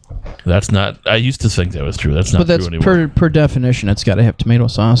 That's not. I used to think that was true. That's not but that's true anymore. per definition, it's got to have tomato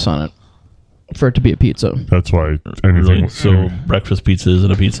sauce on it for it to be a pizza. That's why anything. Really? So breakfast pizza isn't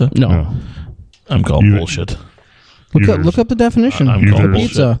a pizza? No. No. I'm calling You- bullshit. Look up the definition. I'm It's a calling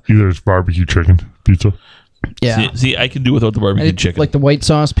pizza. Either it's barbecue chicken pizza. Yeah. See, I can do without the barbecue chicken. Like the white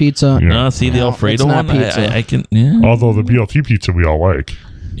sauce pizza. Yeah. No, see the No, Alfredo it's not one. pizza. I can. Yeah. Although the BLT pizza we all like.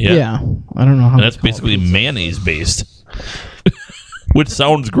 Yeah. I don't know how. And that's to call it basically pizza. mayonnaise based, which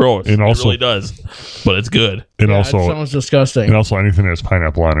sounds gross. And also- it really does, but it's good. And Yeah, also it sounds disgusting. anything that has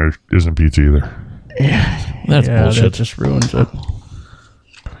pineapple on it isn't pizza either. That's yeah, bullshit. that just ruins it.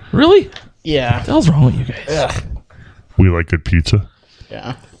 Really? What Yeah. the hell's wrong with you guys? We like good pizza.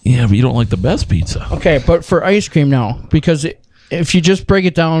 Yeah. Yeah, but you don't like the best pizza. Okay, but for ice cream now, because if you just break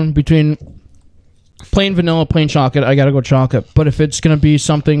it down between plain vanilla, plain chocolate, I gotta go chocolate. But if it's gonna be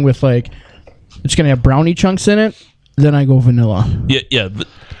something with like, it's gonna have brownie chunks in it, then I go vanilla. Yeah. But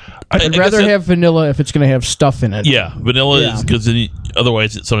I'd rather have vanilla if it's gonna have stuff in it. Yeah, vanilla Yeah. is because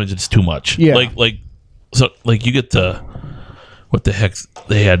otherwise sometimes it's too much. Yeah. Like you get the what the heck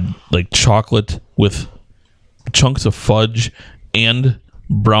they had like chocolate with chunks of fudge and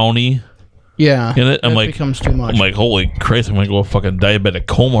brownie Yeah. in it. I'm That like, becomes too much. I'm like, holy Christ! I'm gonna go fucking diabetic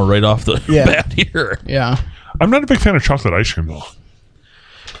coma right off the Yeah. bat here. Yeah. I'm not a big fan of chocolate ice cream though.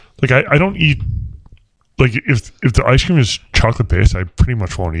 Like I don't eat like if the ice cream is chocolate based, I pretty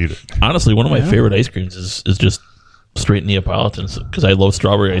much won't eat it. Honestly, one of my favorite ice creams is just straight Neapolitans because I love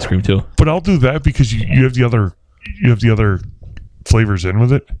strawberry ice cream too. But I'll do that because you have the other flavors in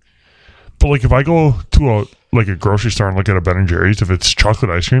with it. But like if I go to a grocery store and look at a Ben and Jerry's, if it's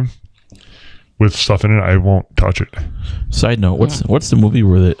chocolate ice cream with stuff in it, I won't touch it. Side note: what's the movie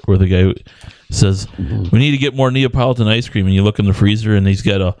where the guy says we need to get more Neapolitan ice cream, and you look in the freezer and he's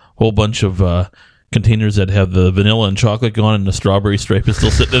got a whole bunch of containers that have the vanilla and chocolate gone, and the strawberry stripe is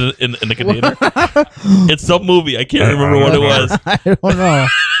still sitting in the container. It's some movie. I can't remember what it was. I don't know.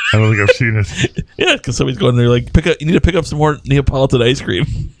 I don't think I've seen it. Yeah, because somebody's going there like, you need to pick up some more Neapolitan ice cream.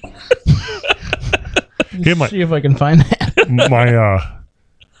 Hey, See if I can find that. my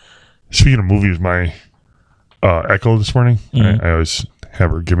speaking of movies, my Echo this morning, I always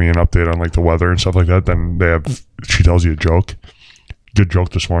have her give me an update on like the weather and stuff like that. Then she tells you a joke. Good joke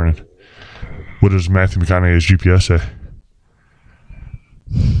this morning. What does Matthew McConaughey's GPS say?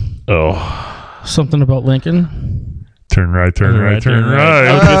 Oh, Something about Lincoln. Turn right, turn right, turn right.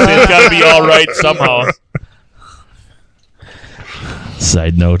 I was gonna say it's got to be all right somehow.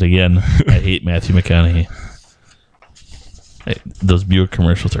 Side note again, I hate Matthew McConaughey. Those Buick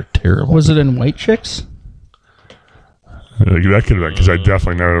commercials are terrible. Was it in White Chicks? Like, that could have been because I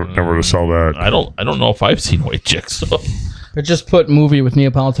definitely never would have saw that. I don't know if I've seen White Chicks. So. I just put movie with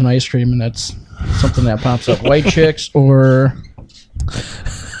Neapolitan ice cream, and that's something that pops up. White Chicks or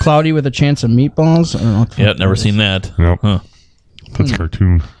Cloudy with a Chance of Meatballs. I don't know what the Yeah, fuck never that is. seen that. Nope. Huh. That's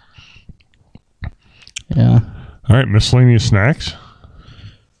cartoon. Yeah. All right, miscellaneous snacks.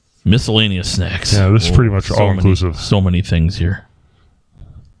 Miscellaneous snacks. Yeah, this is pretty much So all-inclusive. So many things here.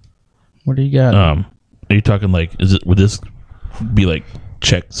 What do you got? Are you talking like? Would this be like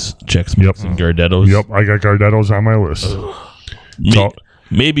Chex Yep. Mix and Gardettos? Yep, I got Gardettos on my list.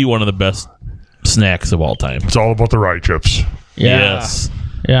 Maybe one of the best snacks of all time. It's all about the rye chips. Yeah. Yes.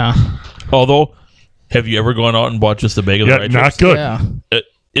 Yeah. Although, have you ever gone out and bought just a bag of the Yeah, rye not chips? good. Yeah.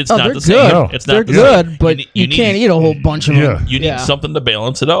 It's Oh, not they're the same. good. No. It's They're not the good, same. but you can't eat a whole bunch of them. You need something to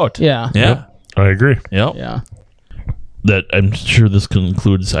balance it out. Yeah. Yeah. I agree. Yep. Yeah. That I'm sure this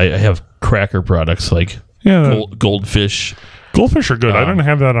includes. I have cracker products like Yeah, Goldfish. goldfish are good. I don't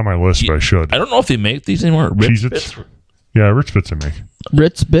have that on my list, but I should. I don't know if they make these anymore. Ritz Cheez-Its? Bits. Yeah, Rich Bits I make.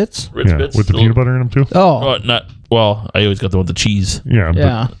 Ritz Bits? Ritz Yeah, Bits. with the peanut butter in them too. Oh. Not well. I always got the one with the cheese Yeah,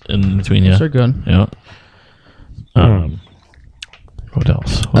 Yeah. in between. Yeah. Those are good. Yeah. What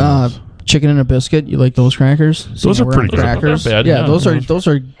else? Chicken and a biscuit. You like those crackers? Those are we're pretty on good. crackers. Not bad, yeah, yeah. those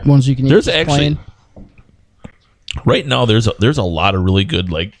are ones you can eat. There's just actually- plain. Right now, there's a lot of really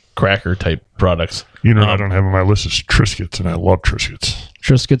good like cracker type products. You know, what I don't have on my list is Triscuits, and I love Triscuits.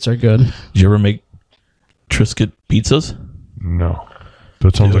 Triscuits are good. Did you ever make Triscuit pizzas? No,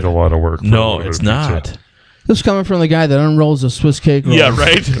 that sounds like a lot of work. for a No, little it's bit of pizza. not. This is coming from the guy that unrolls a Swiss cake roll. Yeah,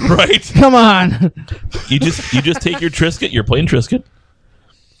 right, right. Come on. You just take your Triscuit, your plain Triscuit.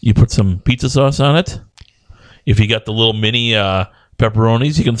 You put some pizza sauce on it. If you got the little mini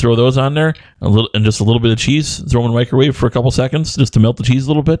pepperonis, you can throw those on there. And just a little bit of cheese. Throw them in the microwave for a couple seconds just to melt the cheese a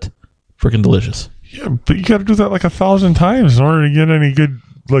little bit. Freaking delicious. Yeah, but you got to do that like 1,000 times in order to get any good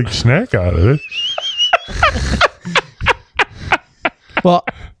like snack out of it. Well,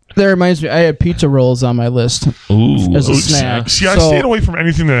 that reminds me. I had pizza rolls on my list Ooh. as a Oh, snack. See, I So- stayed away from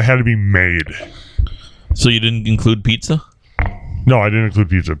anything that had to be made. So you didn't include pizza? No, I didn't include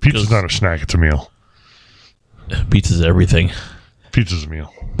pizza. Pizza's Just- not a snack; it's a meal. Pizza's everything. Pizza's a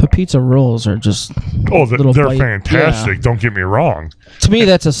meal. But pizza rolls are just, Oh, Little they're bite. fantastic. Yeah. Don't get me wrong. to me,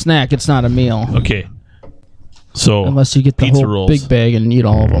 that's a snack. It's not a meal. Okay. So Unless you get the pizza whole rolls. big bag and eat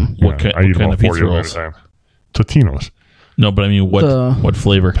all of them. What Yeah, ki- I eat what them all kind of 40 pizza at a rolls? time. Totino's, No, but I mean, what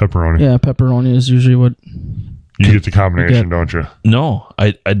flavor? pepperoni. Yeah, pepperoni is usually what. You get the combination, Yeah. don't you? No,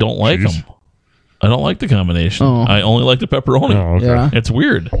 I don't like Cheese? them. I don't like the combination. Oh. I only like the pepperoni. Oh, okay. Yeah, It's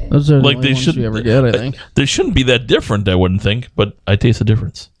weird. those are the Like, only they ones should- you ever get. I think. They shouldn't be that different, I wouldn't think, but I taste the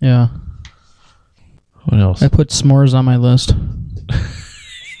difference. Yeah, What else? I put s'mores on my list.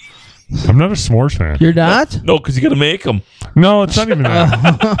 I'm not a s'mores fan. You're not? No, because you got to make them. No, it's not even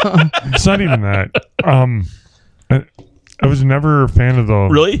that. It's not even that. I was never a fan of the.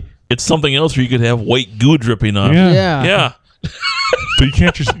 Really? It's something else where you could have white goo dripping on. Yeah. Yeah. Yeah. But you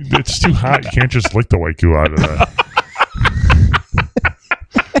can't just. It's too hot. You can't just lick the white goo out of that.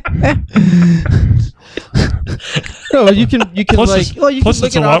 No, you can Plus like. it's- Well, you can plus lick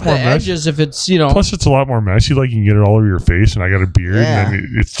it's it a off lot the more mess. edges if it's . Plus, it's a lot more messy. Like you can get it all over your face, and I got a beard, Yeah. and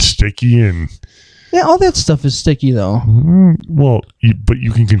then it's sticky, and Yeah, all that stuff is sticky though. well, but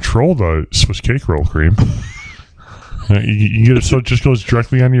you can control the Swiss cake roll cream. You get it so it just goes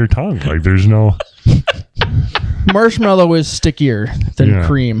directly onto your tongue. Like there's no. Marshmallow is stickier than Yeah.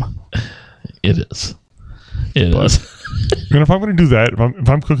 cream. It is. It is. And if I'm going to do that, if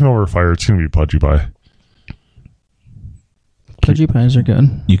I'm cooking over a fire, it's going to be pudgy pie. Pudgy pies are good.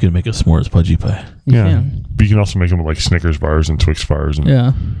 You can make a s'mores pudgy pie. You Yeah, can. but you can also make them with like Snickers bars and Twix bars and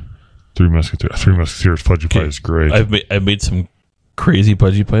Yeah. Three Musketeers pudgy pie is great. I've made some crazy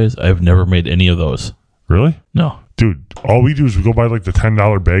pudgy pies. I've never made any of those. Really? No. Dude, all we do is we go buy like the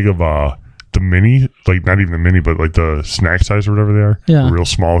 $10 bag of the mini, like not even the mini, but like the snack size or whatever they are. Yeah. The real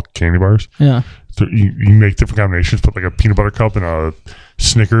small candy bars. Yeah. So you make different combinations, put like a peanut butter cup and a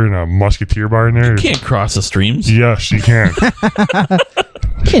Snicker and a Musketeer bar in there. Can't cross the streams. Yes, you can.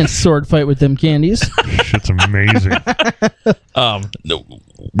 Can't sword fight with them candies. Shit's amazing. No,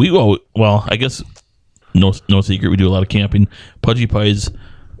 well, I guess no secret. We do a lot of camping. Pudgy pies.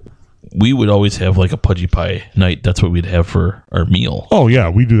 We would always have like a pudgy pie night. That's what we'd have for our meal. Oh yeah,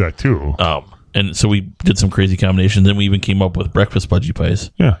 we do that too. And so we did some crazy combinations. Then we even came up with breakfast pudgy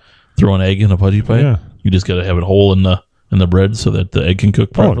pies. Yeah. Throw an egg in a pudgy pie. Yeah. You just got to have it whole in the bread so that the egg can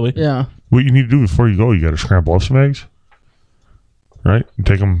cook properly. Yeah. What you need to do before you go, you got to scramble up some eggs. right? And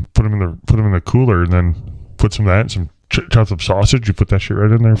take them, put them in the cooler, and then put some of that, and some chopped up sausage. You put that shit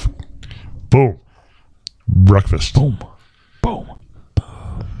right in there. Boom. Breakfast. Boom.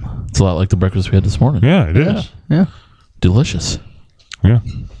 It's a lot like the breakfast we had this morning. Yeah, it is. Yeah. Delicious. Yeah.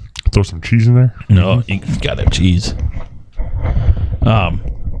 Throw some cheese in there. No, you gotta have cheese. Not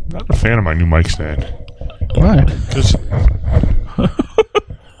a fan of my new mic stand. Why? Because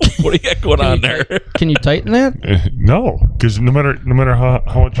What do you got going on there? Can you tighten that? no, because no matter how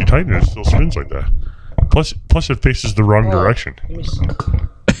much you tighten it, it still spins like that. Plus it faces the wrong direction. Let me see.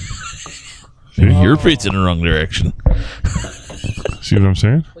 Your feet's in the wrong direction. See what I'm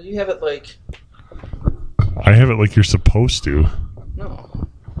saying? Well, you have it like... I have it like you're supposed to. No.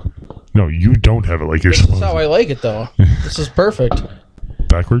 No, you don't have it like you're This is supposed how to. I like it, though. This is perfect.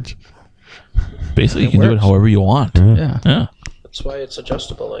 Backwards? Basically, you It can do it works. however you want. Yeah. Yeah. That's why it's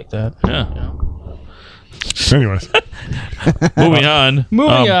adjustable like that. Yeah. Anyways, Moving on.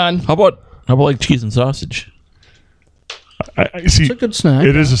 Moving on. How about like cheese and sausage? I see. It's a good snack.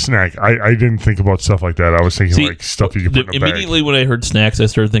 It is a snack. I didn't think about stuff like that. I was thinking See, like stuff you could put in a bag. Immediately when I heard snacks, I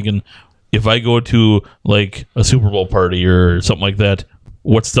started thinking, if I go to like a Super Bowl party or something like that,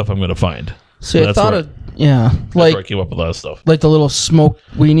 what stuff I'm going to find? See, So I that's thought where- of... Yeah. That's where I Like came up with a lot of stuff. the little smoked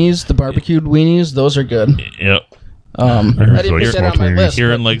weenies, the barbecued weenies. Those are good. Yep. I heard didn't you like put that on smoked my weenies. list.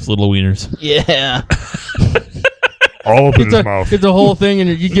 Aaron likes little wieners. Yeah. All up in his Get mouth. the whole thing, and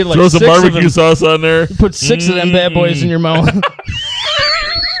you get like Throw some 6 of barbecue them. sauce on there. Put 6 of them bad boys in your mouth.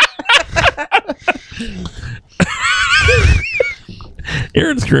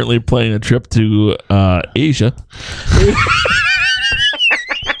 Aaron's currently planning a trip to Asia.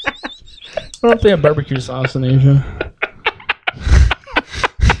 I don't know if they have barbecue sauce in Asia.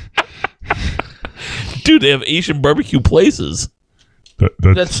 Dude, they have Asian barbecue places.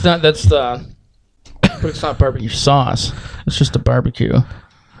 That's That's the... But it's not barbecue sauce. It's just a barbecue.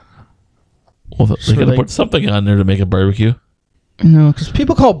 Well, they So got to they- put something on there to make a barbecue. No, because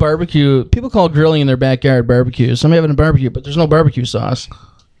people call grilling in their backyard barbecue. So I'm having a barbecue, but there's no barbecue sauce.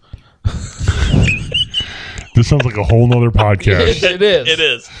 This sounds like a whole nother podcast. It is. It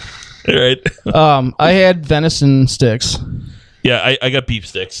is. All right. I had venison sticks. Yeah, I got beef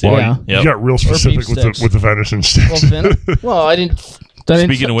sticks. Yeah. Yep. You got real specific beef with sticks. the venison Well, sticks. I didn't Speaking of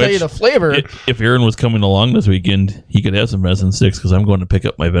tell you which, the flavor. If Aaron was coming along this weekend, he could have some venison sticks because I'm going to pick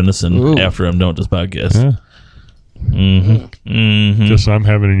up my venison Ooh. after I'm done with this podcast. Yeah. Just I'm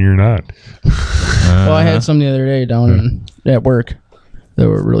having and you're not. Well, I had some the other day down at work. They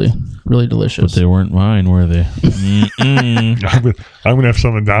were really, really delicious. But they weren't mine, were they? I'm gonna have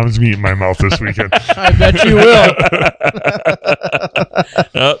some of Dom's meat in my mouth this weekend. I bet you will.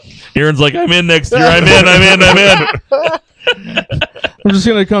 Aaron's like, I'm in next year. I'm in. I'm just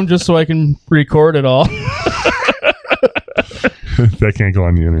gonna come just so I can record it all. That can't go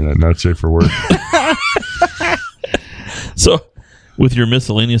on the internet. Not safe for work. So, with your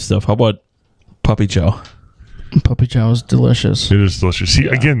miscellaneous stuff, how about puppy chow? Puppy chow is delicious. It is delicious. See,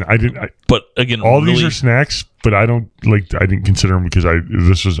 again, But again, all really, these are snacks, but I didn't consider them because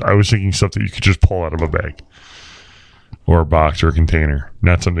I was thinking stuff that you could just pull out of a bag or a box or a container,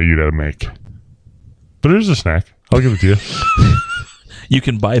 not something you'd have to make. But it is a snack. I'll give it to you. you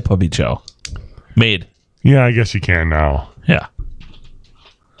can buy puppy chow made. Yeah, I guess you can now. Yeah.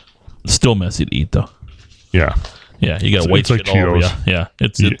 Still messy to eat though. Yeah. Yeah, you got white it's like shit all over you. Cheetos. Yeah,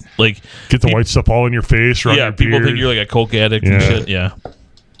 it's like Get the white stuff all in your face or on yeah. your People beard. think you're like a coke addict and Yeah. shit. Yeah.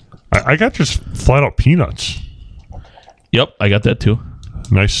 I got just flat out peanuts. Yep, I got that too.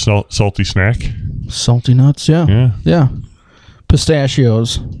 Nice salty snack. Salty nuts, yeah. Yeah.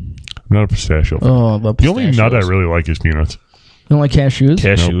 Pistachios. I'm not a pistachio fan. Oh, I love The pistachios. only nut I really like is peanuts. You don't like cashews?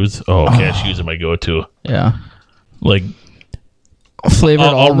 Cashews. Oh, cashews are my go-to. Yeah. Like Flavored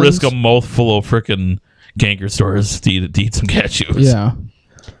I'll almonds. risk a mouthful of frickin' canker stores to eat some cashews. Yeah.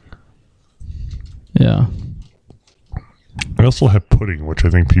 Yeah. I also have pudding, which I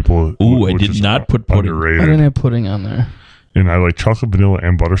think people. Ooh, I which did is not put pudding. I Underrated. didn't have pudding on there. And I like chocolate, vanilla,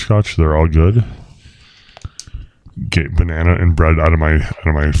 and butterscotch. They're all good. Get banana and bread out of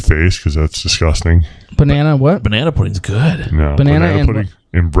my face because that's disgusting. Banana what? Banana pudding's good. No, Banana and pudding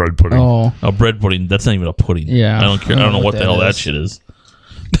and bread pudding. Oh. Oh, bread pudding. That's not even a pudding. Yeah. I don't care. I don't know what the hell that is. shit is.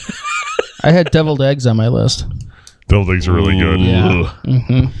 I had deviled eggs on my list. Those eggs are really good. Yeah.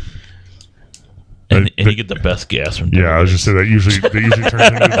 Mm-hmm. And you get the best gas from Yeah, I was just saying that usually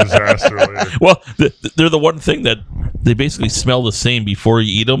turns into a disaster later. Well, they're the one thing that they basically smell the same before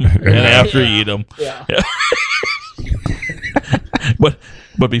you eat them and after you eat them. Yeah.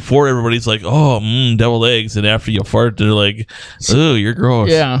 But before everybody's like, oh, deviled eggs, and after you fart, they're like, oh, you're gross.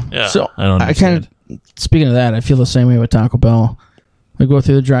 Yeah. Yeah. So I don't I kind of, speaking of that, I feel the same way with Taco Bell. I go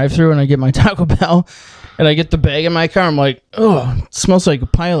through the drive-thru and I get my Taco Bell, and I get the bag in my car. I'm like, oh, it smells like a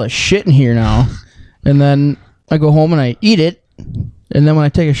pile of shit in here now. And then I go home and I eat it, and then when I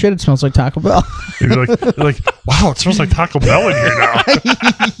take a shit, it smells like Taco Bell. You're like, wow, it smells like Taco Bell in here now.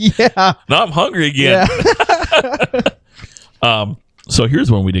 Yeah. Now I'm hungry again. Yeah. So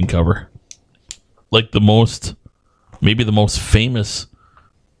here's one we didn't cover. Like maybe the most famous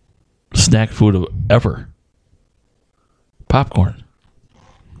snack food ever. Popcorn.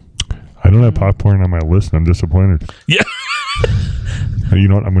 I don't have popcorn on my list, and I'm disappointed. Yeah. You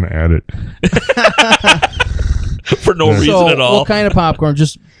know what? I'm going to add it. For no reason at all. What kind of popcorn?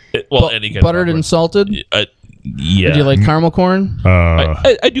 Just Any kind buttered of and salted? yeah. Do you like caramel corn?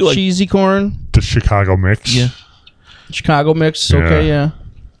 I do like Cheesy corn? The Chicago mix. Yeah. Chicago mix? Okay, yeah.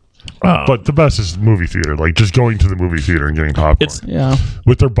 But the best is movie theater. Like just going to the movie theater and getting popcorn. Yeah.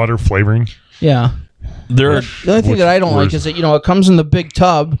 With their butter flavoring. Yeah. there are The only thing that I don't like is that, it comes in the big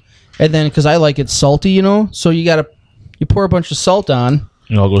tub, and then, because I like it salty, so you pour a bunch of salt on,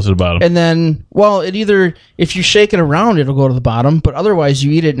 it all goes to the bottom. and then, if you shake it around, it'll go to the bottom, but otherwise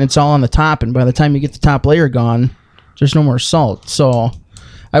you eat it and it's all on the top, and by the time you get the top layer gone, there's no more salt. So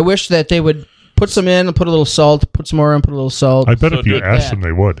I wish that they would put some in and put a little salt, put some more in, put a little salt. I bet So if you do it. asked them,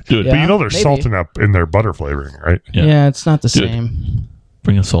 they would. Do it. But Yeah, there's salt in their butter flavoring, right? yeah. It's not the Dude. same.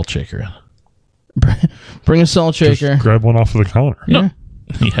 Bring a salt shaker in. Bring a salt shaker. Just grab one off of the counter. Yeah.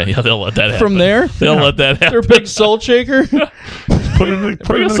 Yeah, they'll let that happen. From there? They'll let that Their happen. big salt shaker? Put in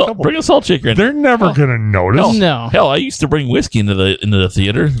Bring a couple. a salt shaker in. They're never gonna notice. No. Hell, I used to bring whiskey into the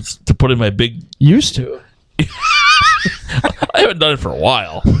theater to put in my big. Used to. I haven't done it for a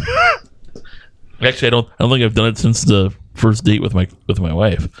while. Actually, I don't think I've done it since the first date with my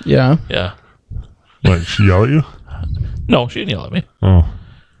wife. Yeah. Yeah. What, she yell at you? No, she didn't yell at me. Oh.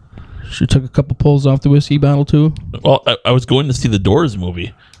 She took a couple pulls off the whiskey bottle, too. Well, I was going to see the Doors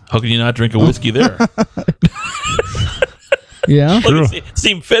movie. How can you not drink a whiskey there? Yeah. Look, it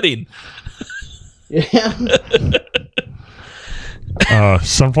seemed fitting. Yeah.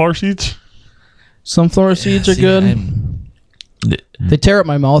 Sunflower seeds? Sunflower seeds are good. They tear up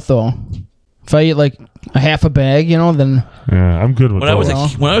my mouth, though. If I eat like a half a bag, then Yeah, I'm good with When I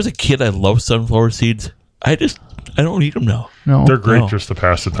those. was a kid, I loved sunflower seeds. I don't eat them now. no. They're great No. just to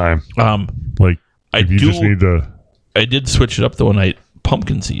pass the time. I Like, if you do- just need to... I did switch it up though, and I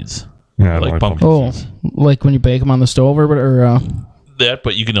pumpkin seeds. Yeah, I like like pumpkin. Oh, like when you bake them on the stove or That,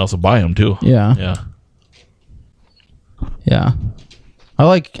 but you can also buy them too. yeah. Yeah. I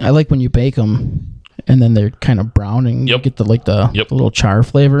like when you bake them and then they're kind of browning. You Yep. get the Yep. little char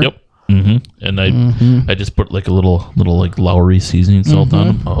flavor. Yep. Mm-hmm. And I just put like a little like Lowry seasoning salt on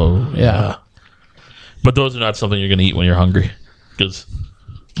them. Oh yeah. But those are not something you're gonna eat when you're hungry, because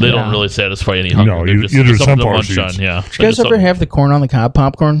they don't really satisfy any hunger. No, They're you just do something to sunflower munch seeds. on. Yeah. Did you guys ever have the corn on the cob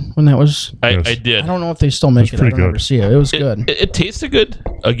popcorn when that was? I Yes. did. I don't know if they still make it. I pretty don't ever good. see it. It was good. It tasted good.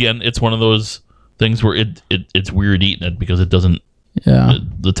 Again, it's one of those things where it's weird eating it because it doesn't. Yeah.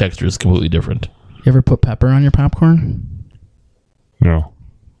 The texture is completely different. You ever put pepper on your popcorn? No.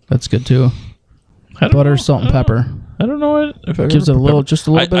 That's good too. I don't Butter, know. salt, and pepper. I don't know if I Gives it a little, just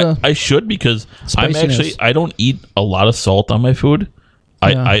a little bit of. I should, because spiciness. I don't eat a lot of salt on my food.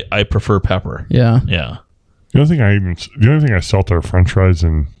 Yeah. I prefer pepper. Yeah. Yeah. The only thing I salt are French fries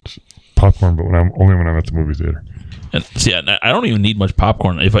and popcorn, but when I'm at the movie theater. And see, I don't even need much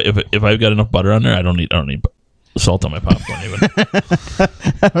popcorn. If I've got enough butter on there, I don't need salt on my popcorn even.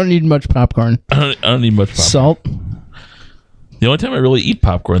 I don't need much popcorn. I don't need much popcorn. Salt. The only time I really eat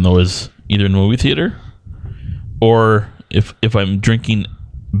popcorn though is either in the movie theater, or if I'm drinking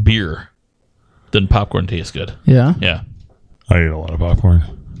beer, then popcorn tastes good. Yeah. Yeah. I eat a lot of popcorn.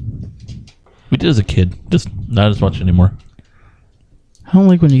 We did as a kid, just not as much anymore. I don't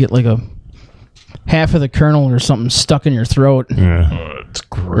like when you get like a half of the kernel or something stuck in your throat Yeah. It's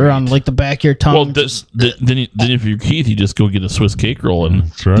great. or on like the back of your tongue. Well, then if you're Keith, you just go get a Swiss cake roll and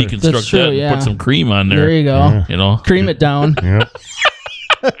That's right. deconstruct That's true, that and yeah. put some cream on there. there you go. Yeah. You know, Cream it down. Yep.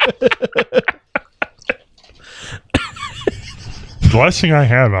 The last thing I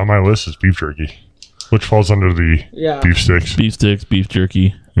have on my list is beef jerky, which falls under the Yeah. beef sticks. beef sticks, beef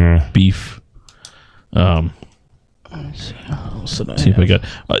jerky, Yeah. beef. See if I got.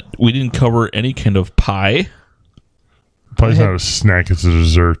 We didn't cover any kind of pie. Pie's not a snack; it's a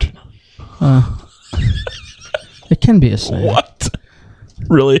dessert. It can be a snack. What?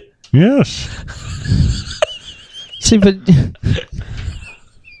 Really? Yes. See, but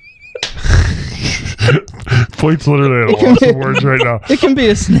Plate's literally at a loss of words right now. it can be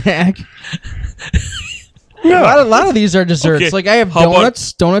a snack. A lot of these are desserts. Okay, Like I have how about-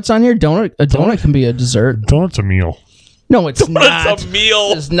 donuts. Donuts on here. A donut can be a dessert. Donut's a meal. No, it's not. It's a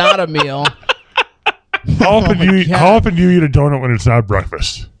meal. It's not a meal. How often my do you eat, God. how often do you eat a donut when it's not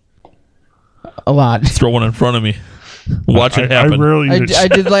breakfast? A lot. Throw one in front of me. Watch it I happen. rarely eat I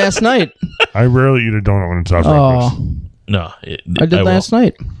did last night. I rarely eat a donut when it's not breakfast. Oh, No, I did last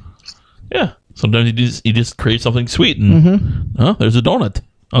night. Yeah. Sometimes you just crave something sweet, and there's a donut.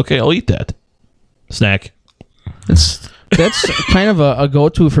 Okay, I'll eat that. Snack. That's kind of a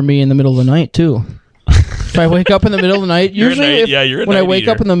go-to for me in the middle of the night too. If I wake up in the middle of the night, You're a usually night- yeah, you're a when I night wake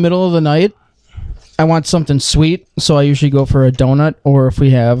eater. up in the middle of the night, I want something sweet, so I usually go for a donut. Or if we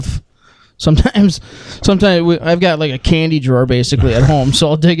have, sometimes I've got like a candy drawer basically at home, so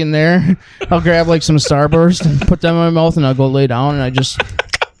I'll dig in there. I'll grab like some Starburst and put them in my mouth, and I'll go lay down, and I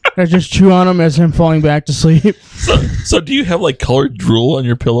just chew on them as I'm falling back to sleep. So do you have like colored drool on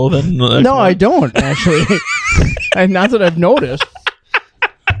your pillow then? No, I don't actually. Not that I've noticed.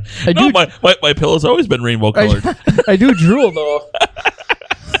 I No, do. my pillow's always been rainbow colored. I do drool though.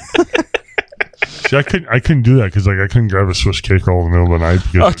 See, I couldn't do that because like I couldn't grab a Swiss cake roll in the middle of the night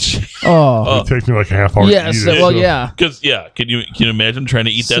Oh, because gee. Oh, it takes me like a half hour yes. to eat it. Well, so- yeah. Because can you imagine trying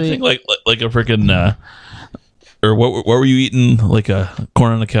to eat that See- thing like a freaking or what were you eating, like a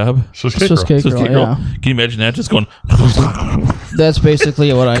corn on the cob? Swiss cake Swiss roll. cake Swiss roll, cake roll. yeah. Can you imagine that just going That's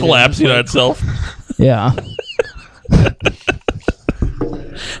basically what I do. collapsing on itself? Yeah.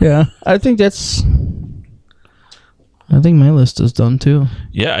 Yeah. I think my list is done too.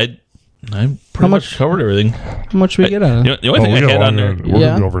 Yeah, I pretty much covered everything. How much we get out of it? The only Oh, thing we I got had on longer. there, We're Yeah.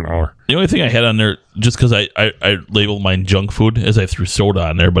 gonna be over an hour. the only thing I had on there, just because I labeled mine junk food, is I threw soda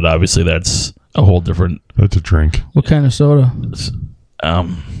on there, but obviously that's a whole different. That's a drink. What kind of soda? Duh,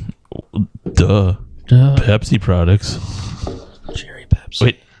 Duh. Pepsi products. Cherry Pepsi.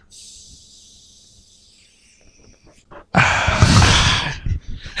 Wait.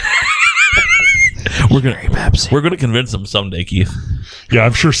 We're gonna convince them someday, Keith. Yeah,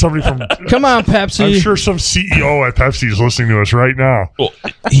 I'm sure somebody from Come on, Pepsi. I'm sure some CEO at Pepsi is listening to us right now. Well,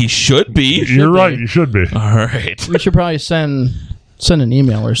 he should be. You're right. You should be. All right. We should probably send an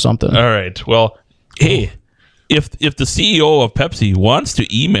email or something. All right. Well, hey, if the CEO of Pepsi wants to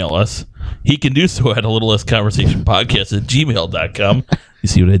email us, he can do so at a little less conversation podcast at gmail.com. You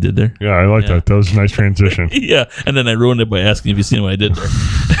see what I did there? Yeah, I like that. That was a nice transition. Yeah. And then I ruined it by asking if you seen what I did there.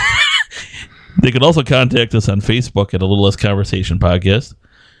 They can also contact us on Facebook at a little less conversation podcast.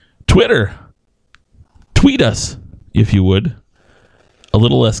 Twitter. Tweet us, if you would. A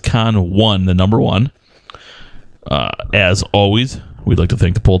little less con 1, the number 1. As always, we'd like to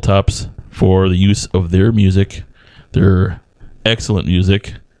thank the Pull Tops for the use of their music, their excellent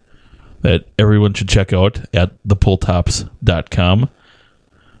music that everyone should check out at thepulltops.com.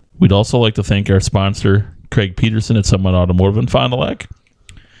 We'd also like to thank our sponsor, Craig Peterson at Summit Automotive in Fond du Lac.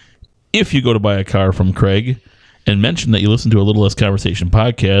 If you go to buy a car from Craig and mention that you listen to a Little Less Conversation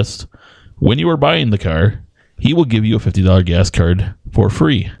podcast, when you are buying the car, he will give you a $50 gas card for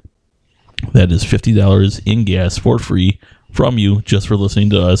free. That is $50 in gas for free from you just for listening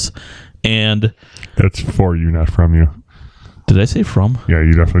to us. And That's for you, not from you. did I say from? Yeah,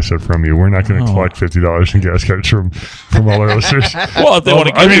 you definitely said from you. We're not going to collect $50 in gas cards from all our listeners. Well, if they want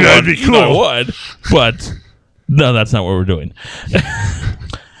to give I mean, me that'd one, be you know, cool. I would. But no, that's not what we're doing.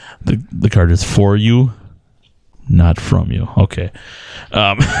 The card is for you, not from you. Okay.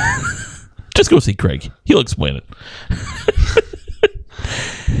 Just go see Craig. He'll explain it.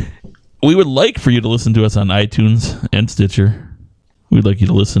 We would like for you to listen to us on iTunes and Stitcher. We'd like you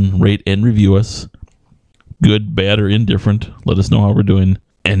to listen, rate, and review us. Good, bad, or indifferent. Let us know how we're doing.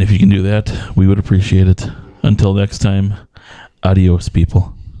 And if you can do that, we would appreciate it. Until next time, adios,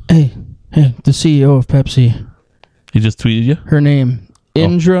 people. Hey, the CEO of Pepsi. He just tweeted you? Her name,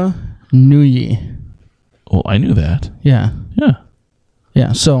 Indra Nooyi. Well, I knew that. Yeah. Yeah.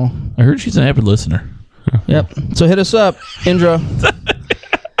 Yeah, so, I heard she's an avid listener. yep. So hit us up, Indra.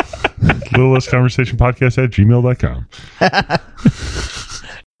 Little Less Conversation Podcast at gmail.com.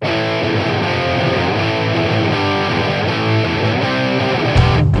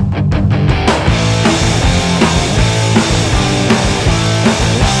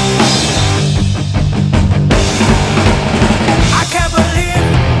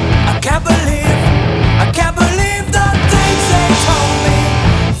 I can't believe the things they told me.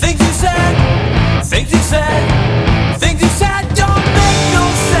 Things you said don't make no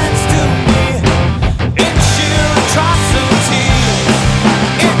sense to me. It's sheer atrocity.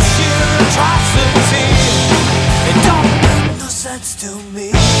 It don't make no sense to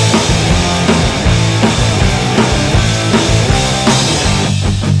me.